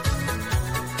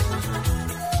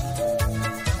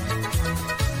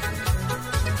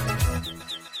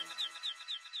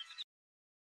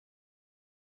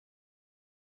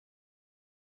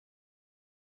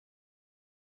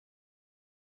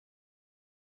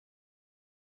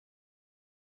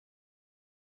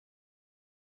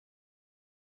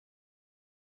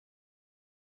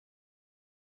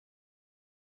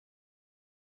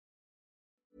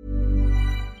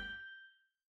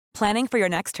 Planning for your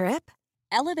next trip?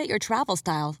 Elevate your travel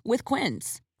style with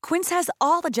Quince. Quince has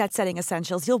all the jet-setting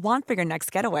essentials you'll want for your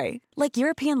next getaway, like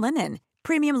European linen,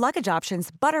 premium luggage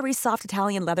options, buttery soft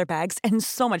Italian leather bags, and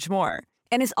so much more.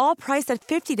 And is all priced at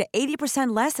 50 to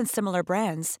 80% less than similar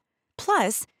brands.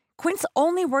 Plus, Quince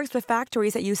only works with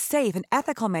factories that use safe and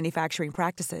ethical manufacturing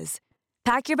practices.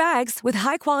 Pack your bags with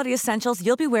high-quality essentials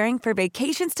you'll be wearing for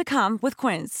vacations to come with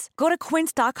Quince. Go to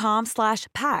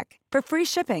quince.com/pack for free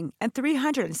shipping and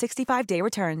 365-day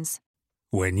returns.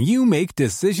 When you make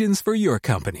decisions for your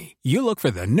company, you look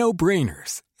for the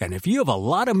no-brainers. And if you have a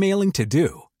lot of mailing to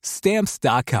do,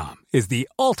 Stamps.com is the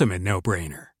ultimate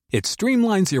no-brainer. It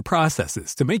streamlines your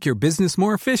processes to make your business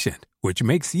more efficient, which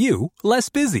makes you less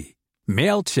busy.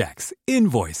 Mail checks,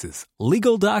 invoices,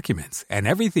 legal documents, and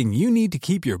everything you need to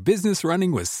keep your business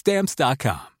running with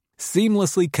Stamps.com.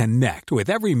 Seamlessly connect with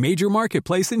every major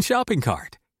marketplace and shopping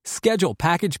cart. Schedule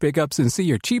package pickups and see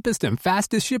your cheapest and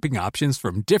fastest shipping options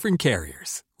from different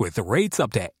carriers. With rates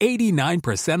up to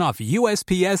 89% off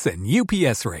USPS and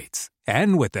UPS rates.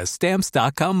 And with the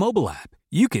Stamps.com mobile app,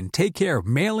 you can take care of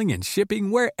mailing and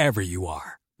shipping wherever you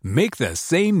are. Make the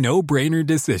same no-brainer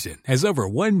decision as over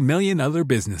 1 million other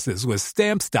businesses with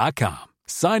Stamps.com.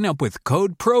 Sign up with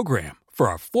code PROGRAM for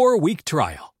a 4-week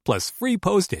trial, plus free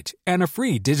postage and a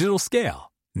free digital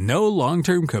scale. No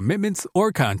long-term commitments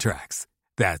or contracts.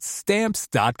 That's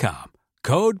Stamps.com.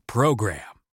 Code PROGRAM.